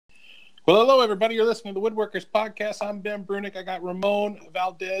Well, hello, everybody. You're listening to the Woodworkers Podcast. I'm Ben Brunick. I got Ramon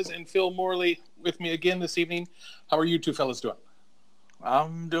Valdez and Phil Morley with me again this evening. How are you two fellas doing?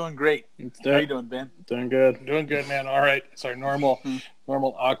 I'm doing great. How you doing, Ben? Doing good. Doing good, man. All right. It's our normal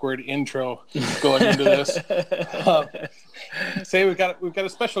awkward intro going into this. We've got a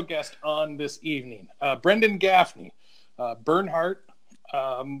special guest on this evening, Brendan Gaffney, Bernhardt.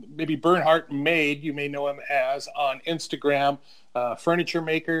 Maybe Bernhardt Made, you may know him as on Instagram, furniture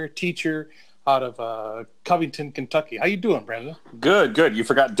maker, teacher out of Covington, Kentucky. How you doing, Brendan? Good. You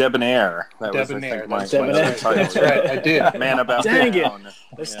forgot Debonair. Debonair. That's right. I did. Man about Dang town. it.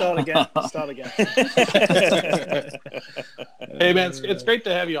 Let's start again. Hey, man, it's great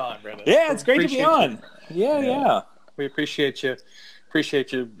to have you on, Brendan. Yeah, it's great to be on. Yeah. We appreciate you.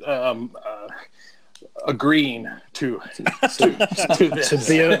 Agreeing to this. to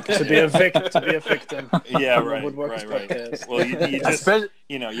be a victim. Yeah, of the right. Woodworkers Podcast. Well, you just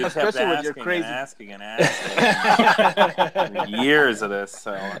you kept especially with your crazy asking years of this.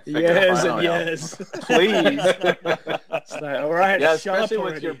 So Years and years. please. It's like, all right, Yeah, shut up especially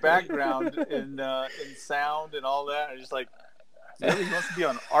with already. your background in sound and all that. I'm just like, really wants to be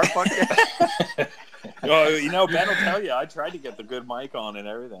on our podcast. Well, Ben will tell you, I tried to get the good mic on and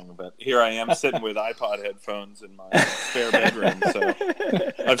everything, but here I am sitting with iPod headphones in my spare bedroom. So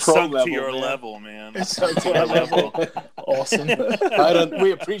I've sunk to your level, man. Sunk to our level. Awesome.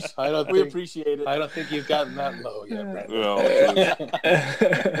 We appreciate it. I don't think you've gotten that low yet, Brendan. Well,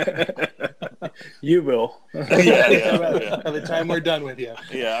 You will. yeah. By the time we're done with you.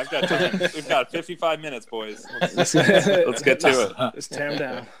 Yeah, I've got time. We've got 55 minutes, boys. Let's get to it. Let's tear him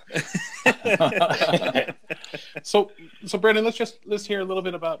down. So Brendan, let's hear a little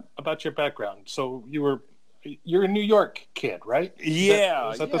bit about your background. So you're a New York kid, right?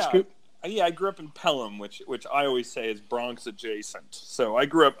 Is that the scoop? Yeah, I grew up in Pelham, which I always say is Bronx adjacent. So I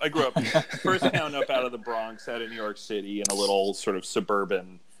grew up first town up out of the Bronx, out of New York City, in a little sort of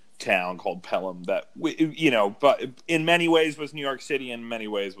suburban town called Pelham that but in many ways was New York City, in many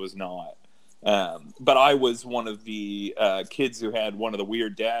ways was not. But I was one of the kids who had one of the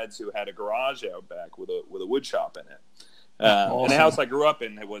weird dads who had a garage out back with a wood shop in it. Awesome. And the house I grew up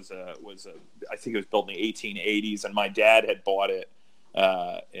in was I think it was built in the 1880s, and my dad had bought it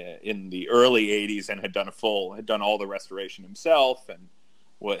in the early 80s and had done all the restoration himself, and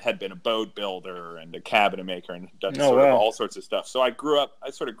had been a boat builder and a cabinet maker and done of all sorts of stuff. So I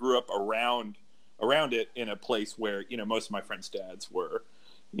sort of grew up around it in a place where most of my friends' dads were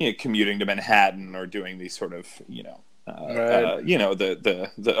commuting to Manhattan or doing these sort of the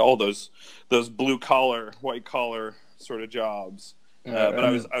all those blue collar, white collar sort of jobs. But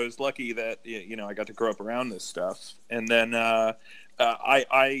I was lucky that I got to grow up around this stuff, and then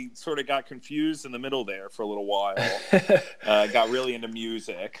I sort of got confused in the middle there for a little while. Got really into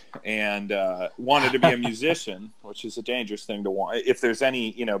music and wanted to be a musician, which is a dangerous thing to want. If there's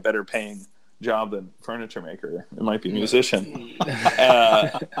any better paying job than furniture maker, it might be musician.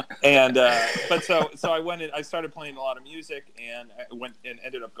 But so I went and I started playing a lot of music, and I went and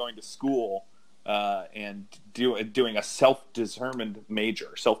ended up going to school and doing a self-determined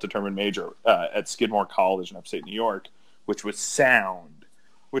major at Skidmore College in upstate New York, which was sound,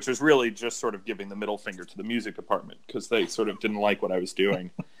 which was really just sort of giving the middle finger to the music department because they sort of didn't like what I was doing.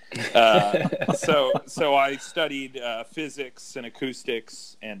 So I studied physics and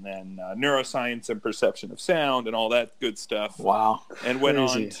acoustics, and then neuroscience and perception of sound and all that good stuff. Wow. And went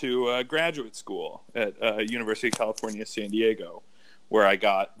on to graduate school at University of California, San Diego, where I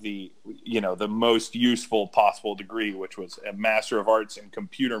got the most useful possible degree, which was a Master of Arts in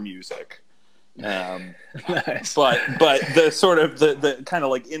Computer Music. Nice. But the sort of the kind of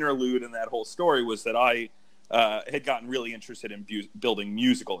like interlude in that whole story was that I had gotten really interested in building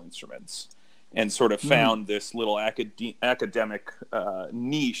musical instruments, and sort of found this little academic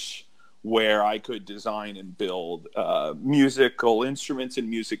niche where I could design and build musical instruments and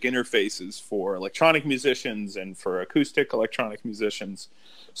music interfaces for electronic musicians and for acoustic electronic musicians.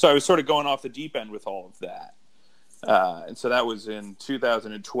 So I was sort of going off the deep end with all of that. And so that was in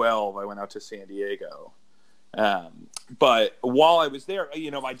 2012. I went out to San Diego. But while I was there,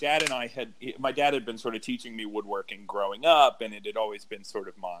 my dad had been sort of teaching me woodworking growing up, and it had always been sort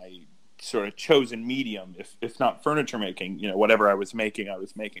of my sort of chosen medium, if not furniture making, whatever I was making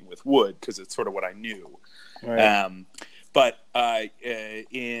with wood, because it's sort of what I knew. Right. But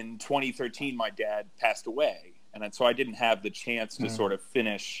in 2013, my dad passed away, and so I didn't have the chance to sort of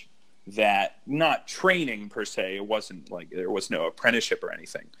finish that, not training per se. It wasn't like there was no apprenticeship or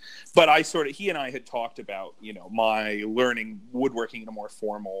anything, but he and I had talked about, my learning woodworking in a more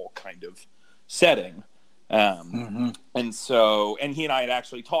formal kind of setting. And he and I had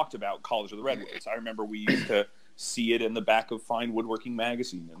actually talked about College of the Redwoods. I remember we used to see it in the back of Fine Woodworking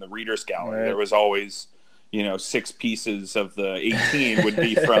magazine in the Reader's Gallery. Right. There was always, 6 pieces of the 18 would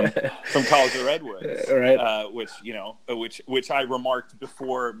be from College of the Redwoods, right? Which I remarked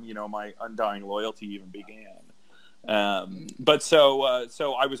before my undying loyalty even began. But so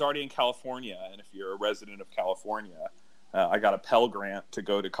I was already in California, and if you're a resident of California, I got a Pell Grant to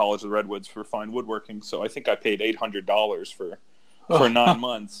go to College of the Redwoods for Fine Woodworking. So I think I paid $800 for 9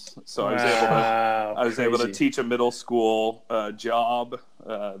 months. So I was able to teach a middle school job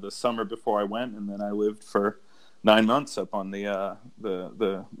the summer before I went, and then I lived for 9 months up on the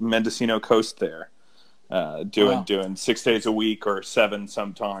Mendocino coast there, doing 6 days a week or 7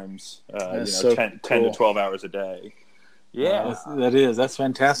 sometimes, 10 to 12 hours a day. Yeah, that's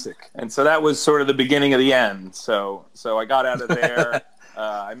fantastic. And so that was sort of the beginning of the end. So I got out of there.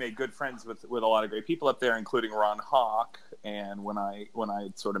 I made good friends with a lot of great people up there, including Ron Hawk. And when I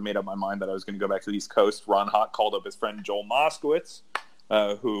sort of made up my mind that I was going to go back to the East Coast, Ron Hawk called up his friend Joel Moskowitz,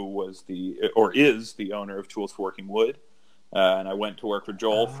 who is the owner of Tools for Working Wood. And I went to work for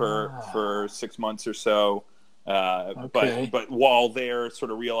Joel for 6 months or so. But while there,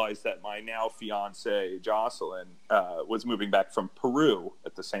 sort of realized that my now fiance Jocelyn was moving back from Peru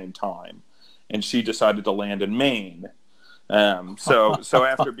at the same time, and she decided to land in Maine. So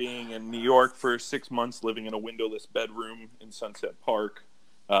after being in New York for 6 months, living in a windowless bedroom in Sunset Park,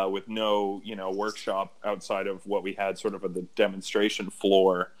 with no workshop outside of what we had sort of the demonstration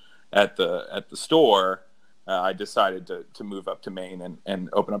floor at the store, I decided to move up to Maine and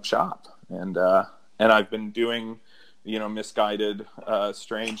open up shop. And I've been doing, misguided,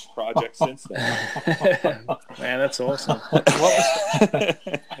 strange projects since then. Man, that's awesome.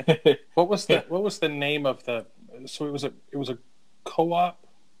 What was the name of the? So it was a co-op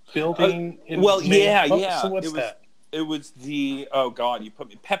building. In Maine? Yeah. So what's that? It was the you put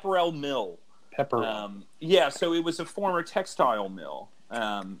me Pepperell Mill. Pepperell. So it was a former textile mill.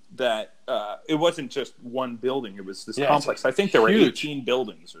 That it wasn't just one building; it was this complex. I think there were 18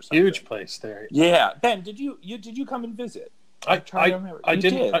 buildings or something. Huge place there. Yeah, Ben, did you come and visit? I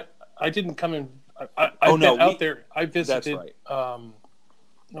didn't. I didn't come in. I've been out there. I visited. That's right.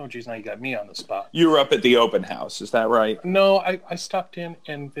 Oh, geez, now you got me on the spot. You were up at the open house, is that right? No, I stopped in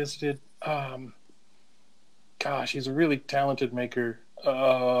and visited. He's a really talented maker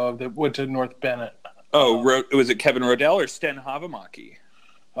that went to North Bennett. Was it Kevin Rodell or Sten Havamaki?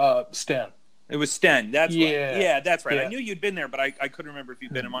 Sten. It was Sten. That's right. Yeah, that's right. Yeah. I knew you'd been there, but I couldn't remember if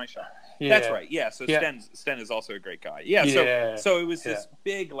you'd been in my shop. Yeah. That's right. Yeah. So Sten is also a great guy. Yeah. So it was this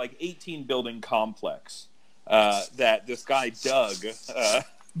big 18 building complex that this guy Doug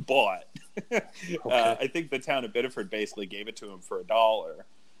bought. I think the town of Biddeford basically gave it to him for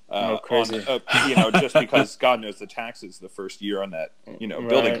 $1. Crazy. Just because God knows the taxes the first year on that,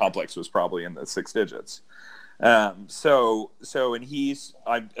 building complex was probably in the 6 digits. And he's,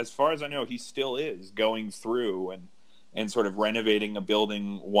 as far as I know, he still is going through and sort of renovating a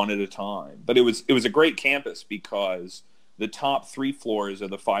building one at a time. But it was a great campus because the top 3 floors of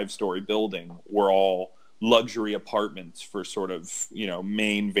the 5-story building were all luxury apartments for sort of,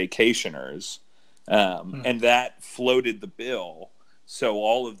 Maine vacationers. And that floated the bill. So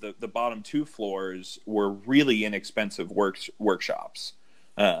all of the bottom 2 floors were really inexpensive workshops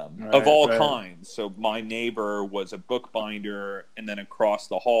of all kinds. So my neighbor was a bookbinder, and then across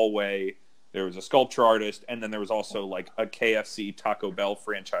the hallway there was a sculpture artist, and then there was also a KFC Taco Bell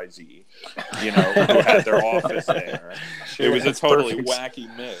franchisee, who had their office there. It was a totally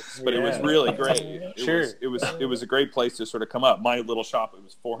wacky mix, but it was really great. It was a great place to sort of come up. My little shop, it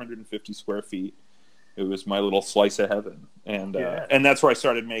was 450 square feet. It was my little slice of heaven, and that's where I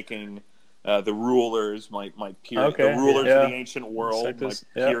started making the rulers, my period, the rulers of the ancient world, my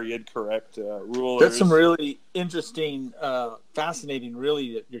period correct rulers. That's some really interesting, fascinating,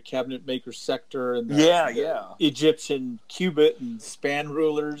 really, your cabinet maker sector and the Egyptian cubit and span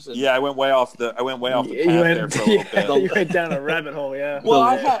rulers. And I went way off the path there for a little bit. You went down a rabbit hole, Well,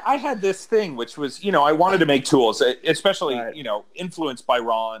 I had this thing, which was, I wanted to make tools, especially, influenced by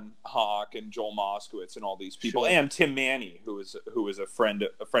Ron Hawk and Joel Moskowitz and all these people, and Tim Manny, who was a friend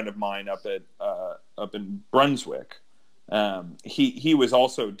of mine up in Brunswick. He was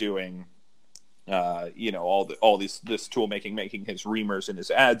also doing all this tool making his reamers and his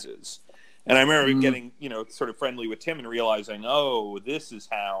adzes. And I remember getting sort of friendly with Tim and realizing, this is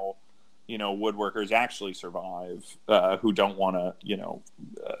how woodworkers actually survive, who don't want to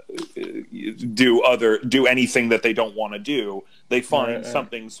do anything that they don't want to do. They find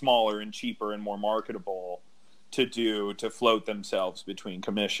something smaller and cheaper and more marketable to do to float themselves between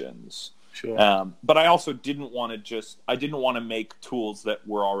commissions. Sure. But I also didn't want to make tools that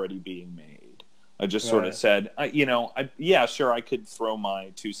were already being made. I just sort of said, yeah, sure, I could throw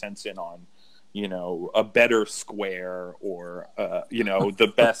my 2 cents in on, a better square or,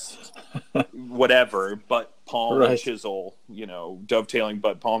 the best whatever, but palm and chisel, dovetailing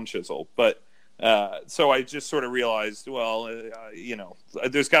but palm chisel. But so I just sort of realized, well,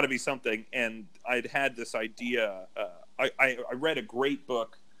 there's got to be something. And I'd had this idea. I read a great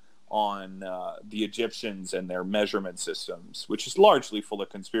book on the Egyptians and their measurement systems, which is largely full of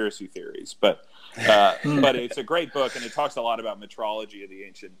conspiracy theories, but it's a great book, and it talks a lot about metrology of the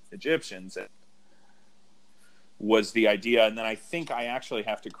ancient Egyptians. Was the idea, and then I think I actually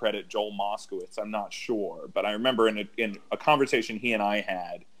have to credit Joel Moskowitz. I'm not sure, but I remember in a conversation he and I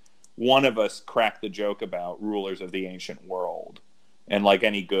had, one of us cracked the joke about rulers of the ancient world. And like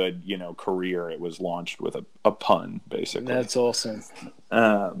any good, career, it was launched with a pun, basically. That's awesome.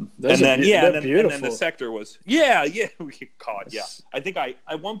 And then the sector was, God, yeah. I think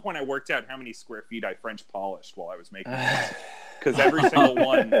at one point I worked out how many square feet I French polished while I was making it. Because every single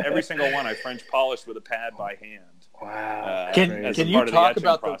one I French polished with a pad by hand. Wow. Can you talk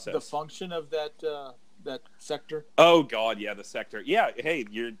about the function of that sector? Oh God, yeah, the sector. Yeah, hey,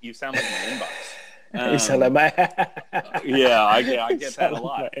 you sound like my inbox. Yeah, I get that a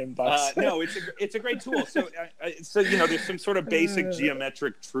lot. No, it's a great tool. So there's some sort of basic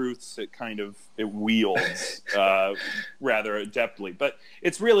geometric truths it wields rather adeptly, but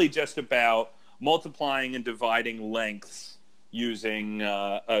it's really just about multiplying and dividing lengths using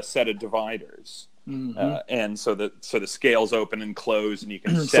a set of dividers. Mm-hmm. And so the scales open and close, and you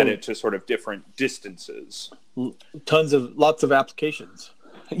can set it to sort of different distances. Lots of applications.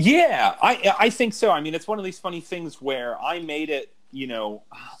 Yeah, I think so. I mean, it's one of these funny things where I made it,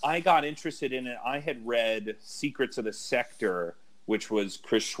 I got interested in it. I had read Secrets of the Sector, which was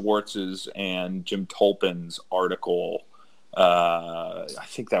Chris Schwartz's and Jim Tolpin's article. I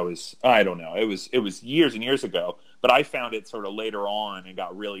think that was, I don't know. It was years and years ago, but I found it sort of later on and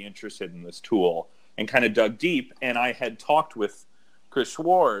got really interested in this tool and kind of dug deep. And I had talked with Chris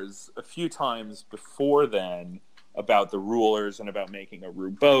Schwartz a few times before then about the rulers and about making a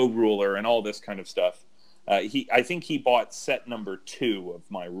Roubaud ruler and all this kind of stuff. I think he bought set number 2 of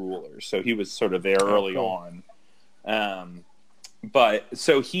my rulers, so he was sort of there early on. But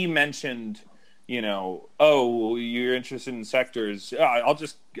so he mentioned, oh, you're interested in sectors. I'll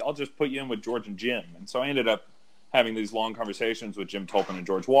just put you in with George and Jim. And so I ended up having these long conversations with Jim Tolpin and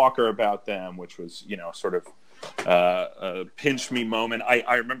George Walker about them, which was, sort of a pinch me moment.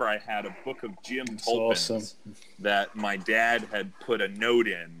 I remember I had a book of Jim Tolpin's that my dad had put a note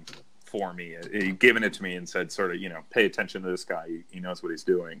in for me. He'd given it to me and said, sort of, pay attention to this guy. He knows what he's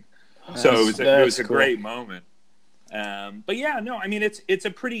doing. So it was a great moment. But yeah, no, I mean, it's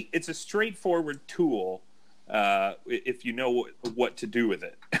a straightforward tool. If you know what to do with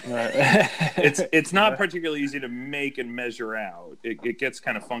it. Right. It's not particularly easy to make and measure out. It gets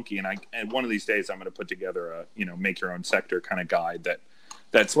kind of funky, and one of these days I'm going to put together a make your own sector kind of guide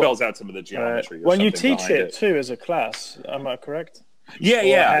that spells out some of the geometry. When you teach it too as a class, am I correct?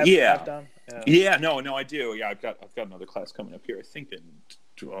 Yeah. No, I do. Yeah, I've got another class coming up here. I think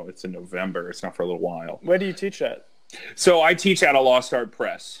it's in November. It's not for a little while. Where do you teach that? So I teach at a Lost Art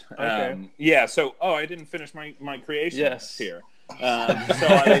Press. Okay. So I didn't finish my creation here. So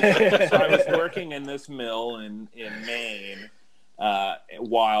I was working in this mill in Maine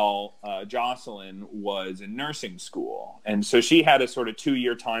while Jocelyn was in nursing school, and so she had a sort of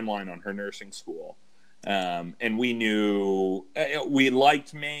 2-year timeline on her nursing school. And we knew we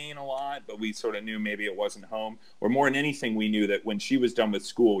liked Maine a lot, but we sort of knew maybe it wasn't home. Or more than anything, we knew that when she was done with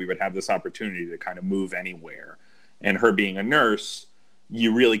school, we would have this opportunity to kind of move anywhere. And her being a nurse,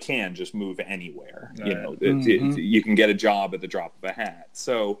 you really can just move anywhere. You can get a job at the drop of a hat.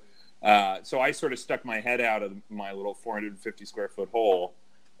 So I sort of stuck my head out of my little 450 square foot hole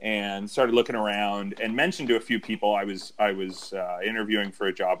and started looking around and mentioned to a few people I was interviewing for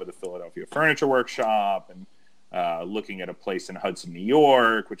a job at the Philadelphia Furniture Workshop and looking at a place in Hudson, New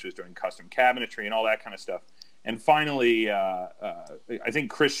York, which was doing custom cabinetry and all that kind of stuff. And finally, I think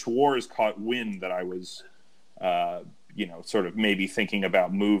Chris Schwartz caught wind that I was sort of maybe thinking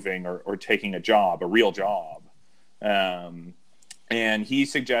about moving or taking a real job. And he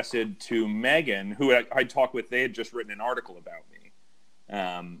suggested to Megan, who I talked with, they had just written an article about me.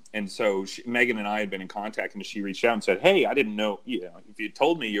 And so Megan and I had been in contact, and she reached out and said, hey, I didn't know, if you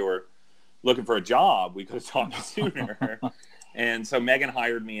told me you were looking for a job, we could have talked sooner. And so Megan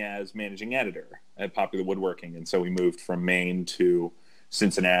hired me as managing editor at Popular Woodworking. And so we moved from Maine to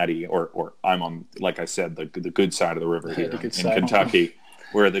Cincinnati, or I'm on, like I said, the good side of the river here in Kentucky.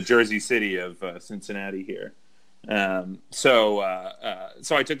 we're the Jersey City of Cincinnati here. So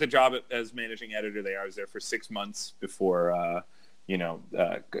I took the job as managing editor there. I was there for 6 months before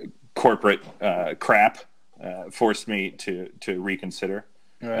corporate crap forced me to reconsider.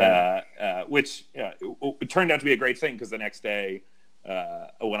 Right. Which it turned out to be a great thing, because the next day,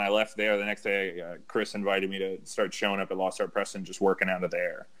 when I left there, Chris invited me to start showing up at Lost Art Press and just working out of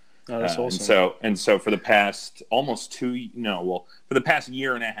there. Oh, that's awesome. And so for the past for the past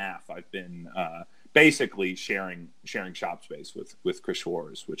year and a half, I've been basically sharing shop space with Chris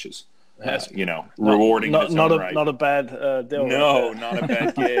Schwarz, which is rewarding. Not a bad deal. No, not a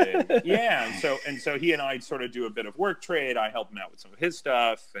bad gig. Yeah, and so he and I sort of do a bit of work trade. I help him out with some of his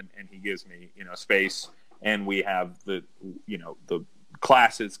stuff, and he gives me space, and we have the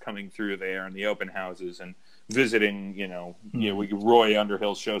classes coming through there and the open houses and visiting. Roy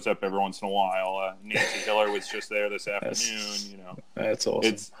Underhill shows up every once in a while. Nancy Hiller was just there this afternoon. That's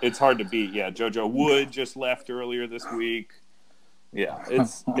awesome. It's hard to beat. Yeah, JoJo Wood just left earlier this week. Yeah,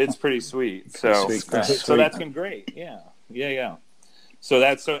 it's pretty sweet. So that's been great. Yeah. So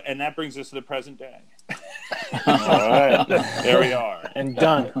that brings us to the present day. All right, there we are, and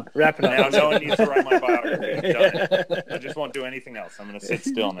done. Wrapping up. Now no one needs to write my biography. I'm done. I just won't do anything else. I'm going to sit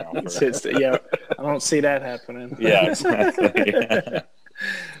still now. Yeah, I don't see that happening. Yeah, exactly. Yeah.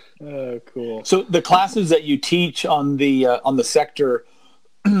 Oh, cool. So the classes that you teach on the sector,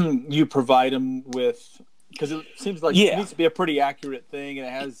 you provide them with. Because it seems like it needs to be a pretty accurate thing, and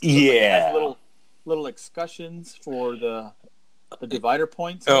it has little excursions for the divider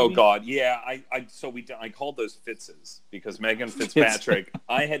points. Maybe? Oh God, yeah. I called those Fitzes because Megan Fitzpatrick.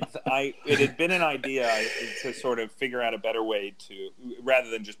 It had been an idea to sort of figure out a better way to, rather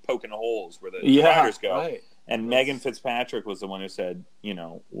than just poking holes where the dividers go. Right. And Megan Fitzpatrick was the one who said,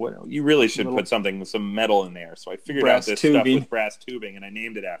 you really should put some metal in there. So I figured out this stuff with brass tubing, and I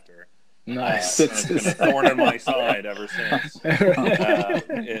named it after her. Nice. It's been a thorn in my side ever since,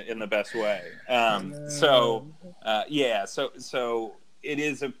 in the best way. So it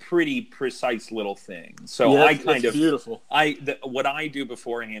is a pretty precise little thing. So beautiful. What I do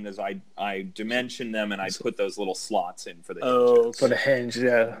beforehand is I dimension them, and I put those little slots in for the hinges. For the hinge,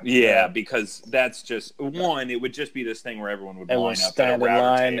 yeah. Yeah, because that's just one. It would just be this thing where everyone would line up at a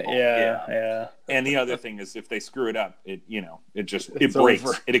router table. Yeah. And the other thing is, if they screw it up, it breaks.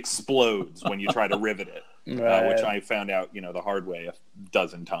 Over. It explodes when you try to rivet it, which I found out the hard way a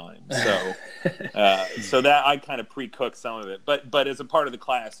dozen times. So so that I kind of pre-cook some of it, but as a part of the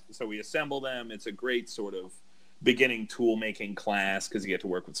class, so we assemble them. It's a great sort of beginning tool making class, because you get to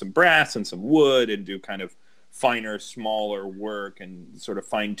work with some brass and some wood and do kind of finer, smaller work and sort of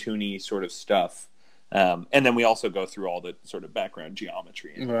fine-tuney sort of stuff. And then we also go through all the sort of background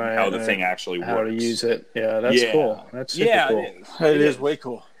geometry and how the thing actually works. How to use it. Yeah, that's cool. That's super cool. It is way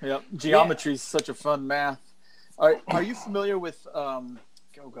cool. Yeah, geometry is such a fun math. Are you familiar with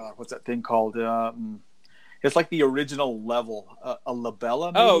what's that thing called? It's like the original level, a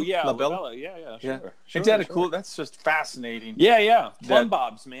labella. Maybe? Oh yeah, labella. Yeah, sure. Isn't that cool? That's just fascinating. Yeah. Plumb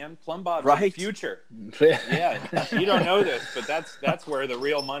bobs, man. Plumb bobs, right? The future. Yeah, you don't know this, but that's where the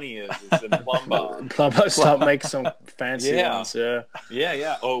real money is in plumb bobs. Plumb bobs start making some fancy ones.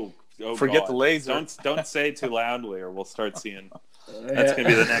 Yeah. Oh, forget God. The laser. Don't say it too loudly, or we'll start seeing. That's gonna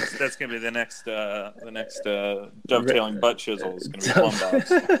be the next. That's gonna be the next dovetailing butt chisel. Is gonna be plumb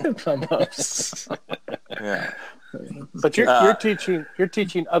bobs. Plumb bobs. Yeah. But you're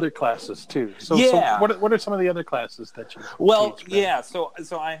teaching other classes too. So what are some of the other classes that you teach?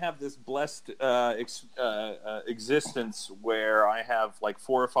 So I have this blessed existence where I have like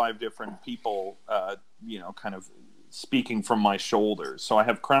 4 or 5 different people kind of speaking from my shoulders. So I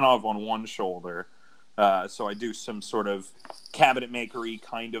have Krenov on one shoulder. So I do some sort of cabinet makery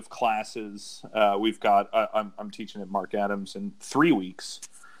kind of classes. We've got I'm teaching at Mark Adams in 3 weeks.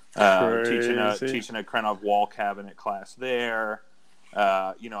 Teaching a Krenov wall cabinet class there.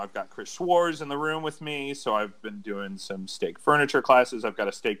 I've got Chris Schwarz in the room with me, so I've been doing some stake furniture classes. I've got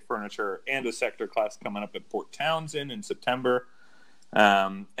a stake furniture and a sector class coming up at Port Townsend in September.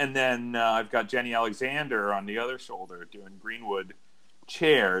 And then I've got Jenny Alexander on the other shoulder doing Greenwood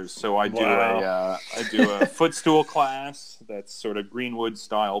chairs. So I do a footstool class that's sort of Greenwood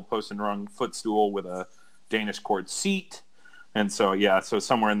style post and rung footstool with a Danish cord seat. And so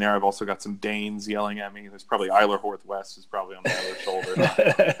somewhere in there I've also got some Danes yelling at me. There's probably Eiler Horth West is probably on the other shoulder.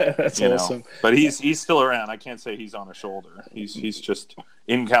 That's awesome. But he's still around. I can't say he's on a shoulder. He's just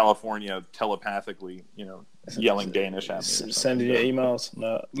in California telepathically, yelling Danish at me. Sending you emails.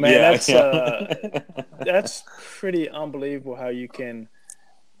 No. Man, that's pretty unbelievable how you can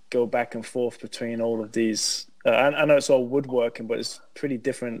go back and forth between all of these I know it's all woodworking, but it's pretty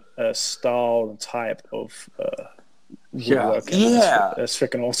different style and type of woodworking. Yeah. That's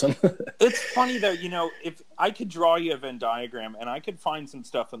freaking awesome. It's funny though, if I could draw you a Venn diagram and I could find some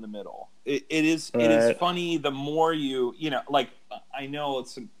stuff in the middle, it is funny. The more like I know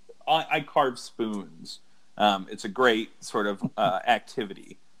I carve spoons. It's a great sort of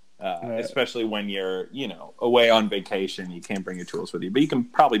activity. Especially when you're, away on vacation, you can't bring your tools with you. But you can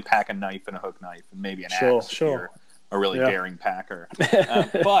probably pack a knife and a hook knife and maybe an axe if you're a really daring packer.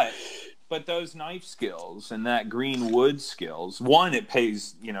 But those knife skills and that green wood skills, one, it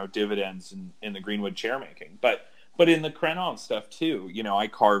pays, dividends in the greenwood chair making. But in the Krenov stuff too, I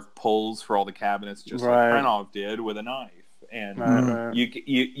carve pulls for all the cabinets just like Krenov did with a knife. And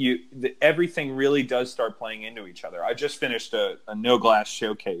everything really does start playing into each other. I just finished a no glass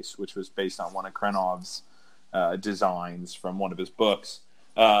showcase, which was based on one of Krenov's designs from one of his books,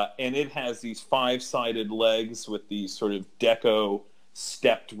 and it has these 5-sided legs with these sort of deco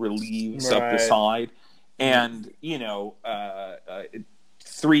stepped reliefs up the side. And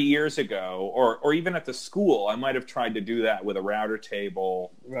 3 years ago, or even at the school, I might have tried to do that with a router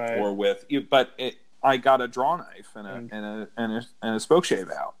table or with, I got a draw knife and a spoke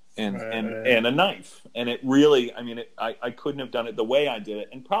shave out and a knife, and it really, I couldn't have done it the way I did it,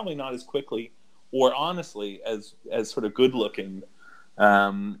 and probably not as quickly or honestly as sort of good looking,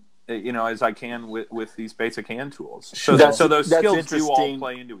 as I can with these basic hand tools. So those skills do all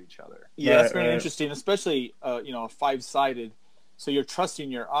play into each other. Yeah, that's very interesting, especially 5-sided. So you're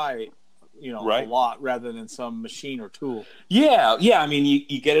trusting your eye. A lot rather than some machine or tool. Yeah.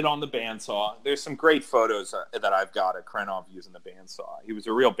 You get it on the bandsaw. There's some great photos that I've got of Krenov using the bandsaw. He was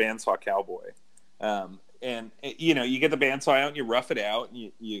a real bandsaw cowboy. And you get the bandsaw out and you rough it out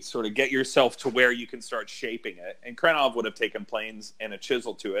and you sort of get yourself to where you can start shaping it. And Krenov would have taken planes and a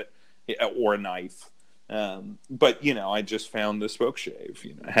chisel to it, or a knife. But I just found the spoke shave.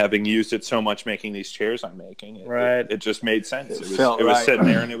 Having used it so much making these chairs I'm making, it just made sense. It was sitting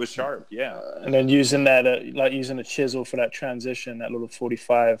there and it was sharp. Yeah. And then using that, using a chisel for that transition, that little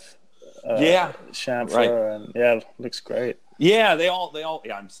 45. Chamfer, and looks great. Yeah, they all.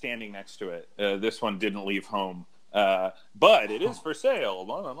 Yeah, I'm standing next to it. This one didn't leave home. But it is for sale.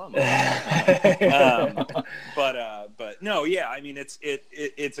 But no, yeah.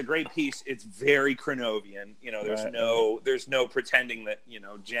 It's a great piece. It's very Krenovian. There's no pretending that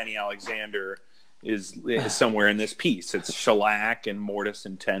Jenny Alexander is somewhere in this piece. It's shellac and mortise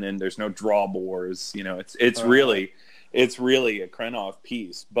and tenon. There's no draw bores. It's really a Krenov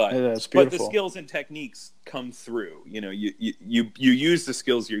piece. But the skills and techniques come through. You use the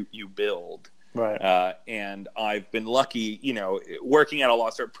skills you build. Right. And I've been lucky, working at a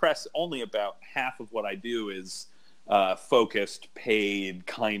Lost Art Press, only about half of what I do is focused, paid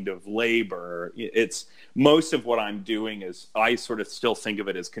kind of labor. It's most of what I'm doing is I sort of still think of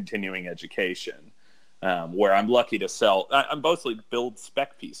it as continuing education, where I'm lucky to sell. I mostly build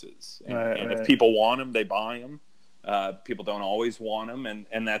spec pieces. And if people want them, they buy them. People don't always want them,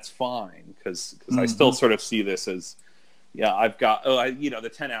 and that's fine because I still sort of see this as, I've got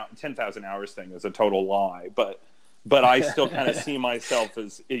the 10,000 hours thing is a total lie, but I still kind of see myself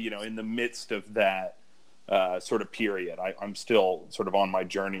as in the midst of that sort of period. I'm still sort of on my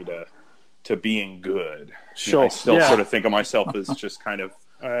journey to being good. Sure, I still sort of think of myself as just kind of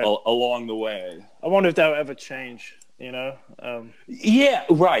along the way. I wonder if that will ever change. Yeah,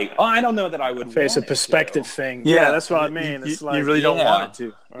 right. I don't know that I would. It's a perspective thing. Yeah, that's what I mean. It's like you really don't want it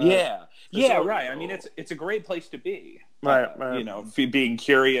to. Right? Yeah, right. It's a great place to be. Right. Being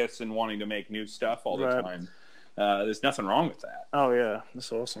curious and wanting to make new stuff all the time. There's nothing wrong with that. Oh yeah,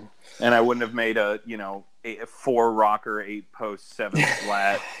 that's awesome. And I wouldn't have made a 4-rocker, 8-post,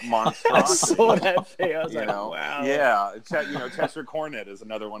 7-slat monster. I saw that thing. I was like, wow. Yeah, Chester Cornett is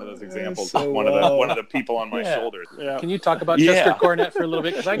another one of those examples. One of the people on my shoulders. Yeah. Can you talk about Chester Cornett for a little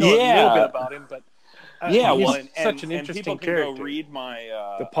bit? Because I know a little bit about him, but. Such an interesting character. Can go read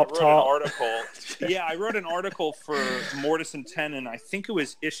my the Pop-Tart article. I wrote an article for Mortise and Tenon. I think it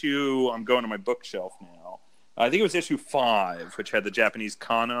was I'm going to my bookshelf now. I think it was issue 5, which had the Japanese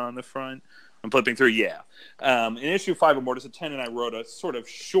kana on the front. I'm flipping through. In issue 5 of Mortise and Tenon, I wrote a sort of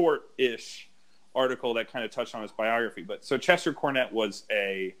short-ish article that kind of touched on his biography. But so Chester Cornett was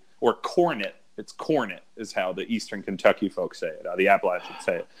Cornett. It's Cornett is how the Eastern Kentucky folks say it. The Appalachians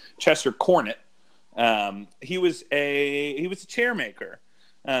say it. Chester Cornett. He was a chair maker.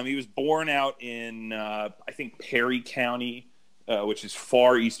 He was born out in I think Perry County, which is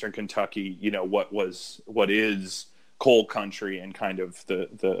far eastern Kentucky. What is coal country and kind of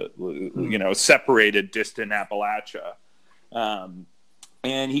the separated, distant Appalachia.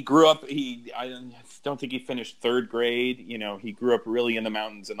 And he grew up, I don't think he finished third grade. You know, he grew up really in the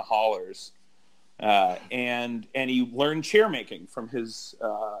mountains and the hollers. And he learned chair making from his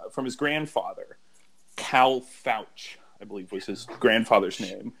grandfather, Cal Fouch, I believe was his grandfather's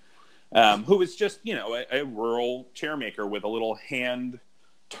name, who was just, you know, a rural chair maker with a little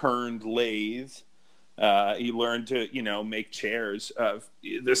hand-turned lathe. He learned to, you know, make chairs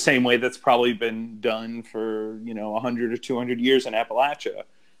the same way that's probably been done for, you know, 100 or 200 years in Appalachia,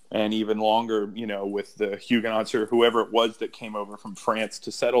 and even longer, you know, with the Huguenots or whoever it was that came over from France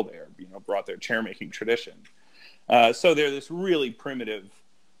to settle there, you know, brought their chair making tradition. So they're this really primitive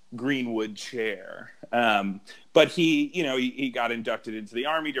greenwood chair. But he, you know, he got inducted into the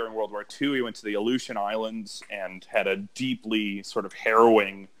army during World War II. He went to the Aleutian Islands and had a deeply sort of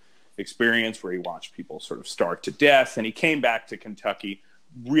harrowing experience where he watched people sort of starve to death. And he came back to Kentucky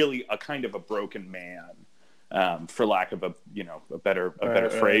really a kind of a broken man, for lack of a better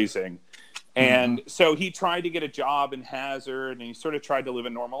phrasing. And so he tried to get a job in Hazard, and he sort of tried to live a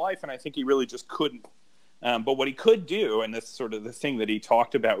normal life, and I think he really just couldn't. But what he could do, and this is sort of the thing that he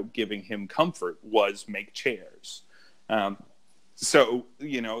talked about giving him comfort, was make chairs. So,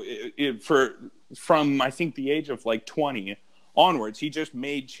 you know, from I think the age of like 20 onwards, he just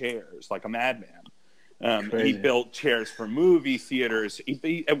made chairs like a madman. He built chairs for movie theaters.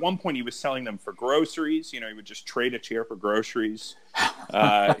 At one point, he was selling them for groceries. You know, he would just trade a chair for groceries.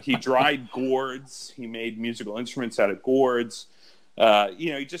 He dried gourds. He made musical instruments out of gourds.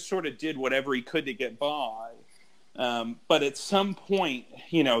 You know, he just sort of did whatever he could to get by. But at some point,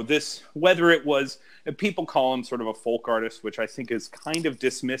 you know, whether it was, people call him sort of a folk artist, which I think is kind of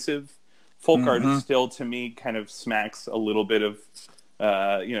dismissive. Folk art is still, to me, kind of smacks a little bit of,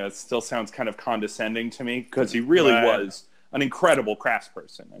 you know, it still sounds kind of condescending to me, because he really was an incredible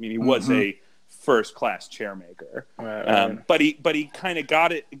craftsperson. I mean, he was a first-class chair maker. But he kind of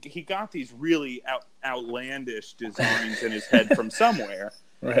got it. He got these really outlandish designs in his head from somewhere,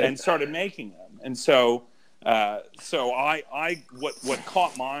 and started making them. And so what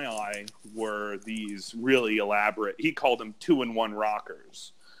caught my eye were these really elaborate. He called them 2-in-1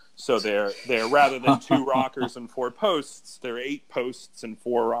 rockers. So they're rather than 2 rockers and 4 posts, they're 8 posts and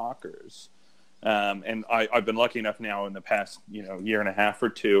 4 rockers. And I've been lucky enough now in the past, you know, year and a half or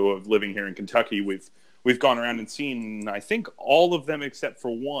two of living here in Kentucky, we've gone around and seen, I think, all of them except for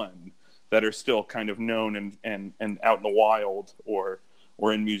one that are still kind of known and out in the wild or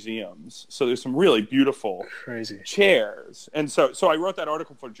in museums. So there's some really beautiful chairs. And so I wrote that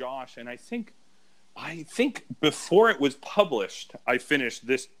article for Josh, and I think before it was published, I finished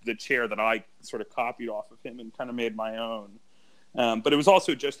the chair that I sort of copied off of him and kind of made my own. But it was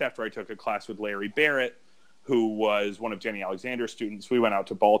also just after I took a class with Larry Barrett, who was one of Jenny Alexander's students. We went out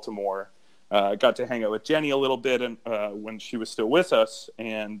to Baltimore, got to hang out with Jenny a little bit when she was still with us,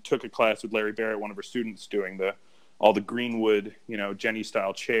 and took a class with Larry Barrett, one of her students, doing all the Greenwood, you know,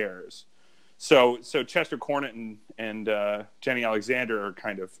 Jenny-style chairs. So Chester Cornett and Jenny Alexander are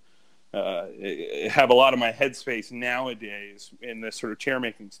kind of have a lot of my headspace nowadays in this sort of chair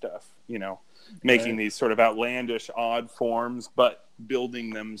making stuff, you know, making these sort of outlandish, odd forms, but building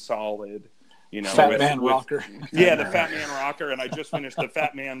them solid, you know. Fat Man rocker. Yeah, the Fat Man rocker. And I just finished the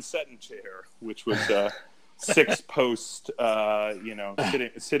Fat Man setting chair, which was a 6-post, you know,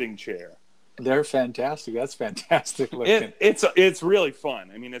 sitting chair. They're fantastic. That's fantastic looking. It's really fun.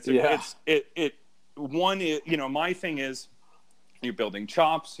 I mean, you know, my thing is, you're building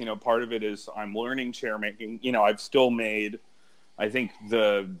chops, you know, part of it is I'm learning chair making. You know, I've still made, I think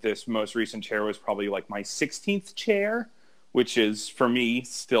this most recent chair was probably like my 16th chair, which is for me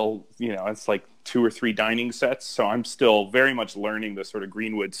still, you know, it's like 2 or 3 dining sets. So I'm still very much learning the sort of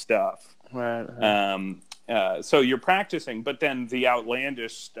Greenwood stuff. So you're practicing, but then the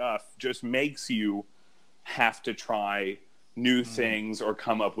outlandish stuff just makes you have to try new things or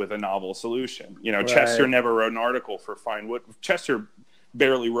come up with a novel solution. You know, Chester never wrote an article for Fine Wood. Chester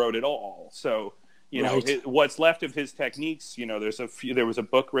barely wrote at all. So, you know, what's left of his techniques, you know, there was a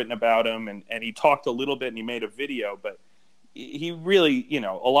book written about him, and he talked a little bit and he made a video, but he really, you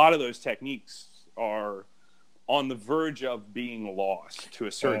know, a lot of those techniques are on the verge of being lost to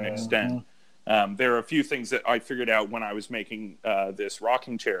a certain extent. There are a few things that I figured out when I was making this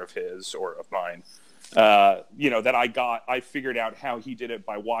rocking chair of his, or of mine, you know, that I figured out how he did it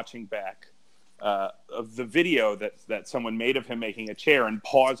by watching back of the video that someone made of him making a chair and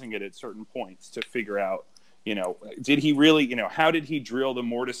pausing it at certain points to figure out, you know, did he really, you know, how did he drill the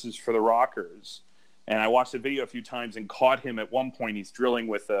mortises for the rockers? And I watched the video a few times and caught him at one point. He's drilling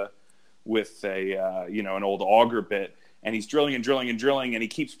with a you know, an old auger bit, and he's drilling and drilling and drilling, and he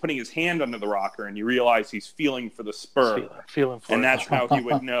keeps putting his hand under the rocker, and you realize he's feeling for the spur. Feeling for and it. That's how he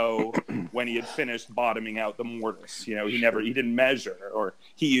would know when he had finished bottoming out the mortise. You know, he didn't measure, or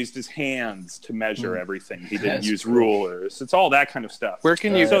he used his hands to measure everything. He didn't use rulers. It's all that kind of stuff. Where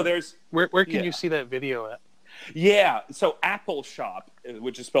can you? So there's where can you see that video at? Yeah, so Apple Shop,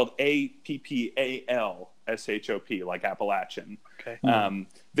 which is spelled APPALSHOP, like Appalachian. Okay.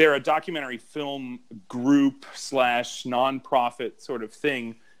 They're a documentary film group / nonprofit sort of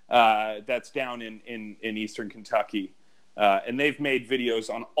thing that's down in Eastern Kentucky. And they've made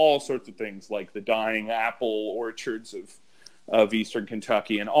videos on all sorts of things, like the dying apple orchards of Eastern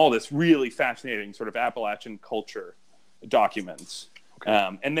Kentucky, and all this really fascinating sort of Appalachian culture documents.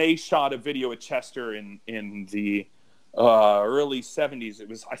 Okay. And they shot a video at Chester in the early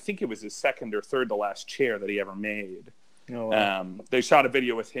 70s. I think it was his second or third to last chair that he ever made. Oh, wow. They shot a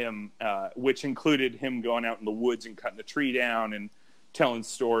video with him, which included him going out in the woods and cutting a tree down and telling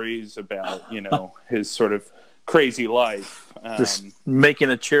stories about, you know, his sort of crazy life. Just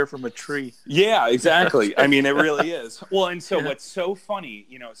making a chair from a tree. Yeah, exactly. I mean, it really is. Well, and so what's so funny,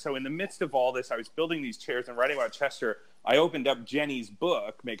 you know, so in the midst of all this, I was building these chairs and writing about Chester. I opened up Jenny's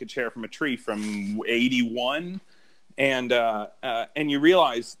book, Make a Chair from a Tree, from 81. And you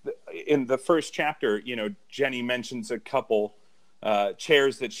realize in the first chapter, you know, Jenny mentions a couple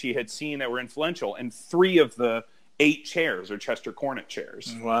chairs that she had seen that were influential. And 3 of the 8 chairs are Chester Cornet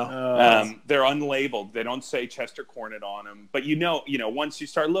chairs. Wow. They're unlabeled. They don't say Chester Cornet on them. But you know, once you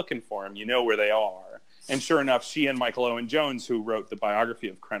start looking for them, you know where they are. And sure enough, she and Michael Owen Jones, who wrote the biography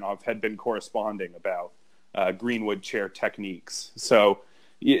of Krenov, had been corresponding about Greenwood chair techniques. So,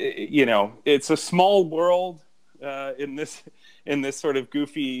 you know, it's a small world in this sort of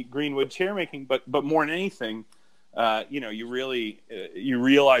goofy Greenwood chair making, but more than anything, you know, you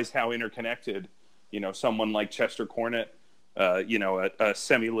realize how interconnected, you know, someone like Chester Cornet, you know, a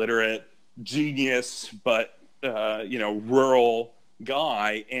semi-literate genius, but you know, rural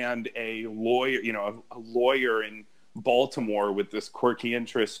guy, and a lawyer, you know, a lawyer in Baltimore with this quirky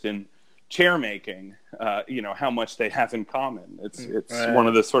interest in chair making, you know, how much they have in common. It's right. One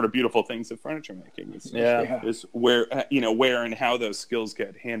of the sort of beautiful things of furniture making is where, you know, where and how those skills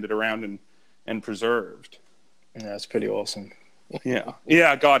get handed around and preserved. Yeah, that's pretty awesome.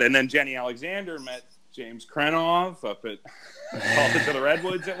 Yeah, God. And then Jenny Alexander met James Krenov up at College of the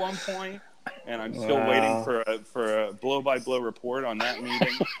Redwoods at one point, and I'm still waiting for a blow-by-blow report on that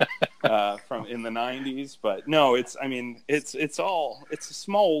meeting from in the 90s. But no, it's a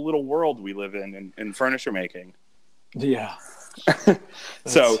small little world we live in furniture making. Yeah.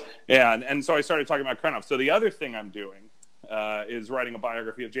 So yeah, and so I started talking about Krenov. So the other thing I'm doing is writing a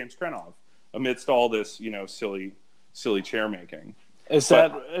biography of James Krenov amidst all this, you know, silly chair making. Is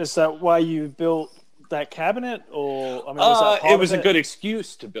that why you built that cabinet, or I mean, was that it was a good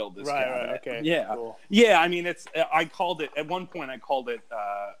excuse to build this cabinet. Right, okay. Yeah, cool. Yeah. I mean, I called it at one point. I called it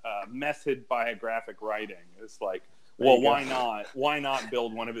method biographic writing. It's like, well, why not? Why not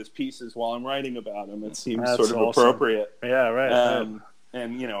build one of his pieces while I'm writing about him? It seems sort of awesome. Appropriate. Yeah, right.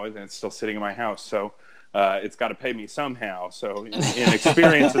 And you know, it's still sitting in my house, so it's got to pay me somehow. So in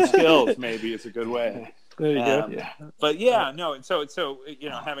experience and skills, maybe it's a good way. There you go. But yeah, no. So you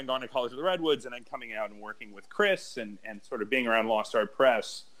know, having gone to College of the Redwoods and then coming out and working with Chris and sort of being around Lost Art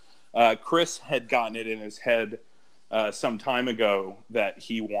Press, Chris had gotten it in his head some time ago that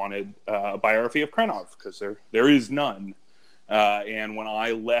he wanted a biography of Krenov, because there is none. And when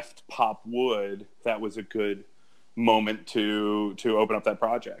I left Pop Wood, that was a good moment to open up that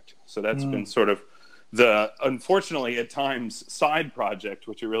project. So that's been sort of the, unfortunately at times, side project,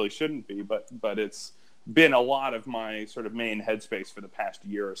 which it really shouldn't be, but it's been a lot of my sort of main headspace for the past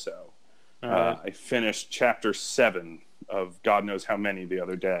year or so. I finished chapter 7 of God knows how many the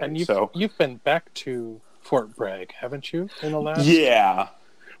other day. And you've been back to Fort Bragg, haven't you, in the last? Yeah.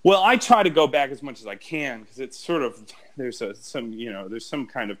 Well, I try to go back as much as I can, because it's sort of, there's some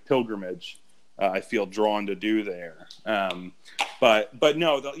kind of pilgrimage I feel drawn to do there. But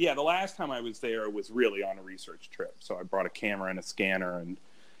no, the last time I was there was really on a research trip. So I brought a camera and a scanner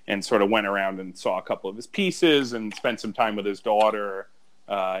and sort of went around and saw a couple of his pieces and spent some time with his daughter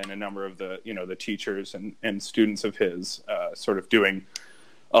and a number of the teachers and students of his, sort of doing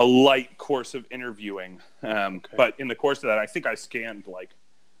a light course of interviewing. But in the course of that, I think I scanned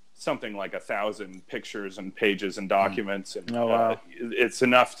something like 1,000 pictures and pages and documents. And it's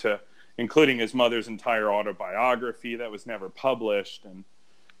enough to, including his mother's entire autobiography that was never published. And,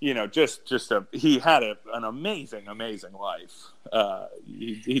 you know, he had an amazing, amazing life.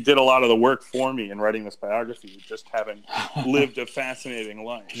 He did a lot of the work for me in writing this biography, just having lived a fascinating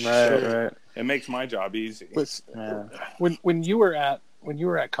life. Right. It makes my job easy. When you were at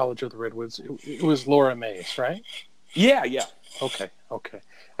College of the Redwoods, it was Laura Mays, right? Yeah. Okay.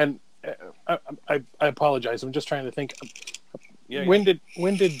 And I apologize. I'm just trying to think. When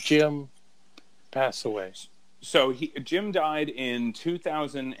did Jim pass away? So Jim died in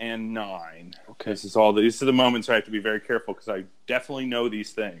 2009. Okay. These are the moments I have to be very careful because I definitely know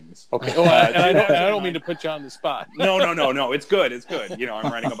these things. Okay. Oh, I don't mean to put you on the spot. No. It's good.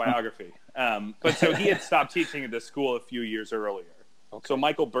 I'm writing a biography. But so he had stopped teaching at this school a few years earlier. Okay. So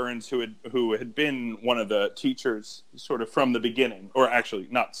Michael Burns, who had been one of the teachers sort of from the beginning, or actually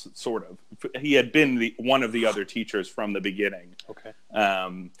not sort of, he had been one of the other teachers from the beginning. Okay.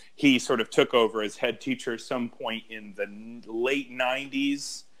 He sort of took over as head teacher some point in the late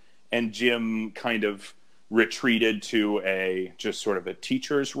 90s, and Jim kind of retreated to just sort of a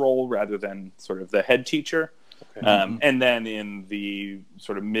teacher's role rather than sort of the head teacher. Okay. And then in the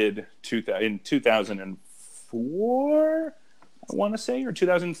sort of in 2004, I want to say, or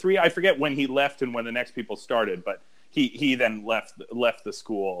 2003. I forget when he left and when the next people started, but he then left the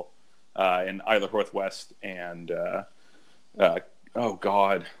school in Isla Northwest and oh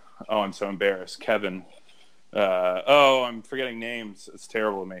God, I'm so embarrassed, Kevin. I'm forgetting names. It's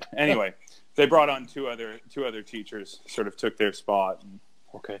terrible of me. Anyway, they brought on two other teachers, sort of took their spot. And,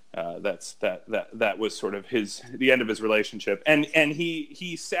 okay, that was sort of the end of his relationship, and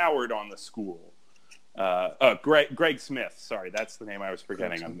he soured on the school. Greg Smith. Sorry, that's the name I was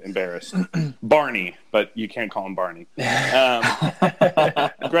forgetting. I'm embarrassed. Barney, but you can't call him Barney.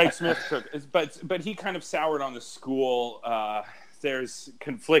 Greg Smith but he kind of soured on the school. There's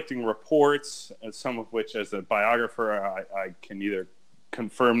conflicting reports, some of which, as a biographer, I can neither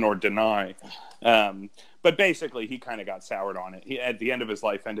confirm nor deny. But basically, he kind of got soured on it. He, at the end of his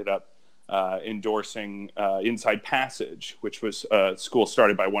life, ended up endorsing Inside Passage, which was a school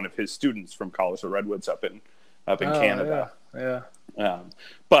started by one of his students from College of the Redwoods up in Canada. Yeah.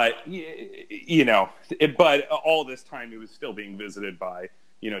 But but all this time he was still being visited by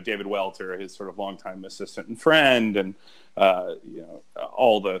David Welter, his sort of longtime assistant and friend, and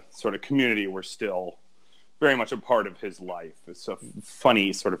all the sort of community were still very much a part of his life. It's a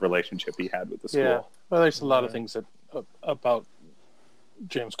funny sort of relationship he had with the school. Yeah. Well, there's a lot of things about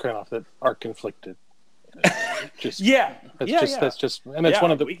James Kranoff that are conflicted. That's just, and that's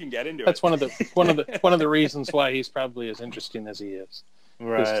one of the. We can get into that's it. one of the reasons why he's probably as interesting as he is.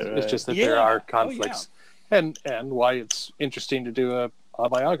 Right. It's just that there are conflicts, and why it's interesting to do a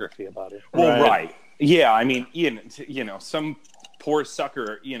biography about it. Well, right. Yeah, I mean, some poor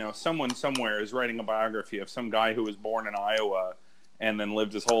sucker, someone somewhere is writing a biography of some guy who was born in Iowa and then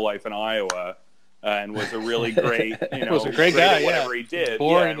lived his whole life in Iowa. And was a really great, was a great guy. Whatever he did,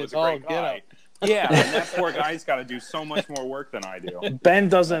 boring was a great guy. Yeah, and that poor guy's got to do so much more work than I do. Ben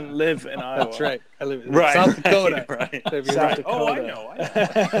doesn't live in Iowa. That's right. I live in South Dakota. Right. South Dakota. Oh, I know.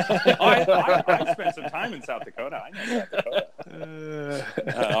 I spent some time in South Dakota. I know South Dakota.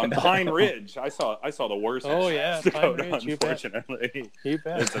 On Pine Ridge, I saw the worst. Oh yeah, South Dakota, Pine Ridge. Unfortunately, you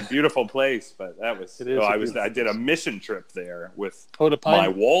bet. It's a beautiful place, but that was. I did a mission trip there with my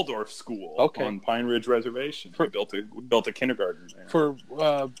Waldorf school on Pine Ridge Reservation. We built a kindergarten there. For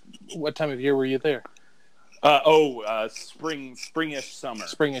what time of year were you there? Springish summer.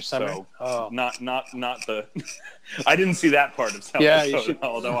 Springish summer. So not the. I didn't see that part of South Dakota, you should,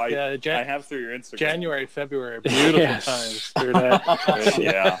 although I have through your Instagram. January, February, beautiful times through that.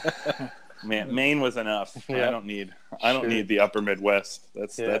 Yeah. Man, Maine was enough. Yeah. I don't need the upper Midwest.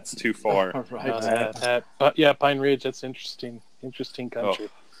 That's too far. Right. But yeah, Pine Ridge, that's interesting country.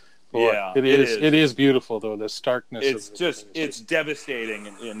 Boy, it is beautiful though. The starkness. It's devastating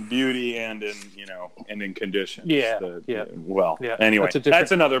in beauty and in conditions. Anyway,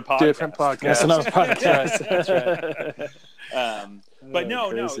 that's another podcast. Different podcast. That's another podcast. That's right. But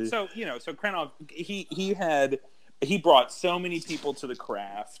no. So Kranoff, he brought so many people to the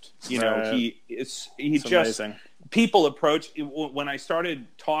craft. It's amazing. People approach when I started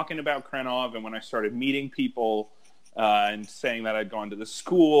talking about Kranoff and when I started meeting people. And saying that I'd gone to the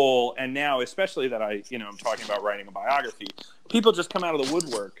school, and now especially that I'm talking about writing a biography, people just come out of the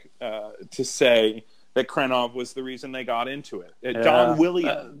woodwork to say that Kranoff was the reason they got into it. Don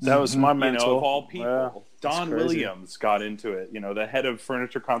Williams, that was my mentor of all people. Yeah, Don Williams got into it. The head of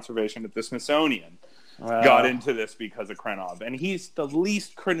furniture conservation at the Smithsonian. Got into this because of Kranoff, and he's the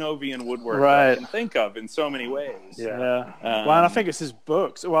least Kranovian woodworker I can think of in so many ways. Well, and I think it's his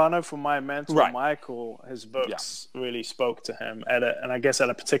books. Well, I know from my mentor Michael, his books really spoke to him and I guess at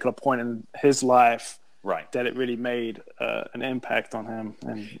a particular point in his life, that it really made an impact on him.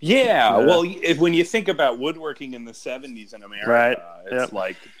 And, well, when you think about woodworking in the 70s in America, it's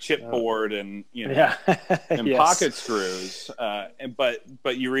like chipboard and and pocket screws.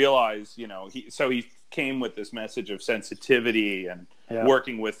 But you realize, he came with this message of sensitivity and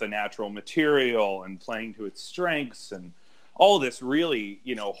working with the natural material and playing to its strengths and all this really,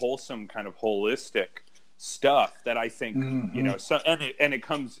 wholesome kind of holistic stuff that I think, and it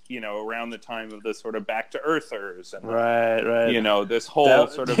comes, around the time of the sort of back to earthers and this whole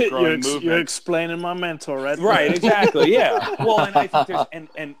sort of growing movement. You're explaining my mentor, right? Right, exactly, yeah. Well, and I think there's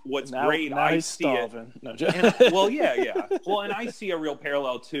and what's great, I see starving. And I see a real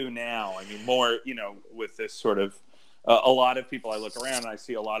parallel too now. I mean, more, with this sort of a lot of people I look around and I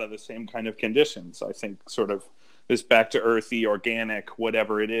see a lot of the same kind of conditions. I think sort of this back to earthy, organic,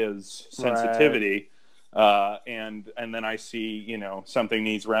 whatever it is, sensitivity. And then I see, something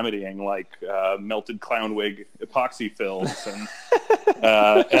needs remedying, like melted clown wig epoxy fills, and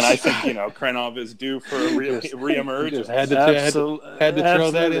I think Khrenov is due for a reemergence. Had to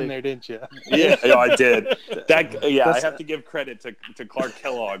throw that in there, didn't you? Yeah, I did. I have to give credit to Clark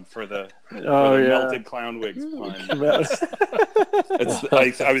Kellogg for the melted clown wigs pun.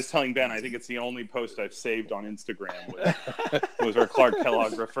 I was telling Ben, I think it's the only post I've saved on Instagram was where Clark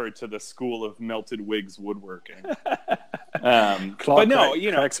Kellogg referred to the school of melted wigs woodworking. But no,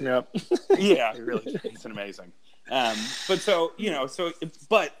 cracks me up. Yeah, really, it's amazing. But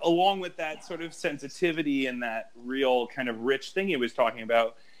along with that sort of sensitivity and that real kind of rich thing he was talking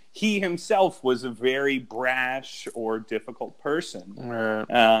about, he himself was a very brash or difficult person.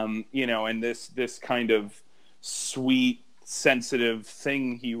 And this kind of sweet, sensitive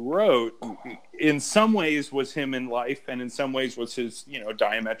thing he wrote in some ways was him in life, and in some ways was his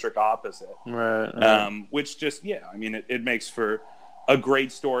diametric opposite, which just it makes for a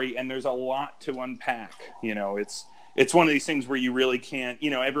great story, and there's a lot to unpack. It's one of these things where you really can't,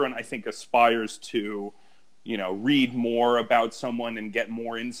 everyone I think aspires to read more about someone and get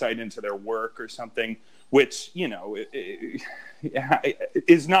more insight into their work or something, which is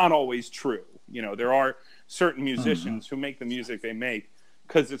not always true. There are certain musicians who make the music they make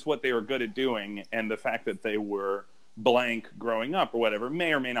because it's what they were good at doing, and the fact that they were blank growing up or whatever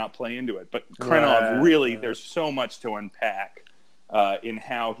may or may not play into it. But Khrenov, really, there's so much to unpack in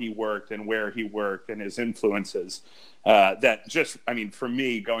how he worked and where he worked and his influences that just, for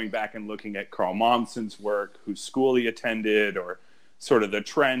me, going back and looking at Carl Mommsen's work, whose school he attended, or sort of the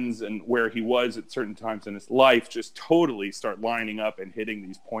trends and where he was at certain times in his life, just totally start lining up and hitting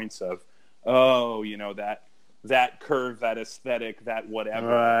these points of, that curve, that aesthetic, that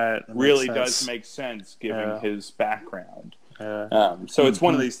whatever really does make sense given his background. So it's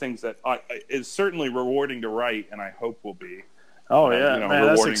one of these things that is certainly rewarding to write, and I hope will be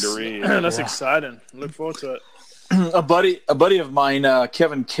rewarding to read. That's exciting. Look forward to it. A buddy of mine,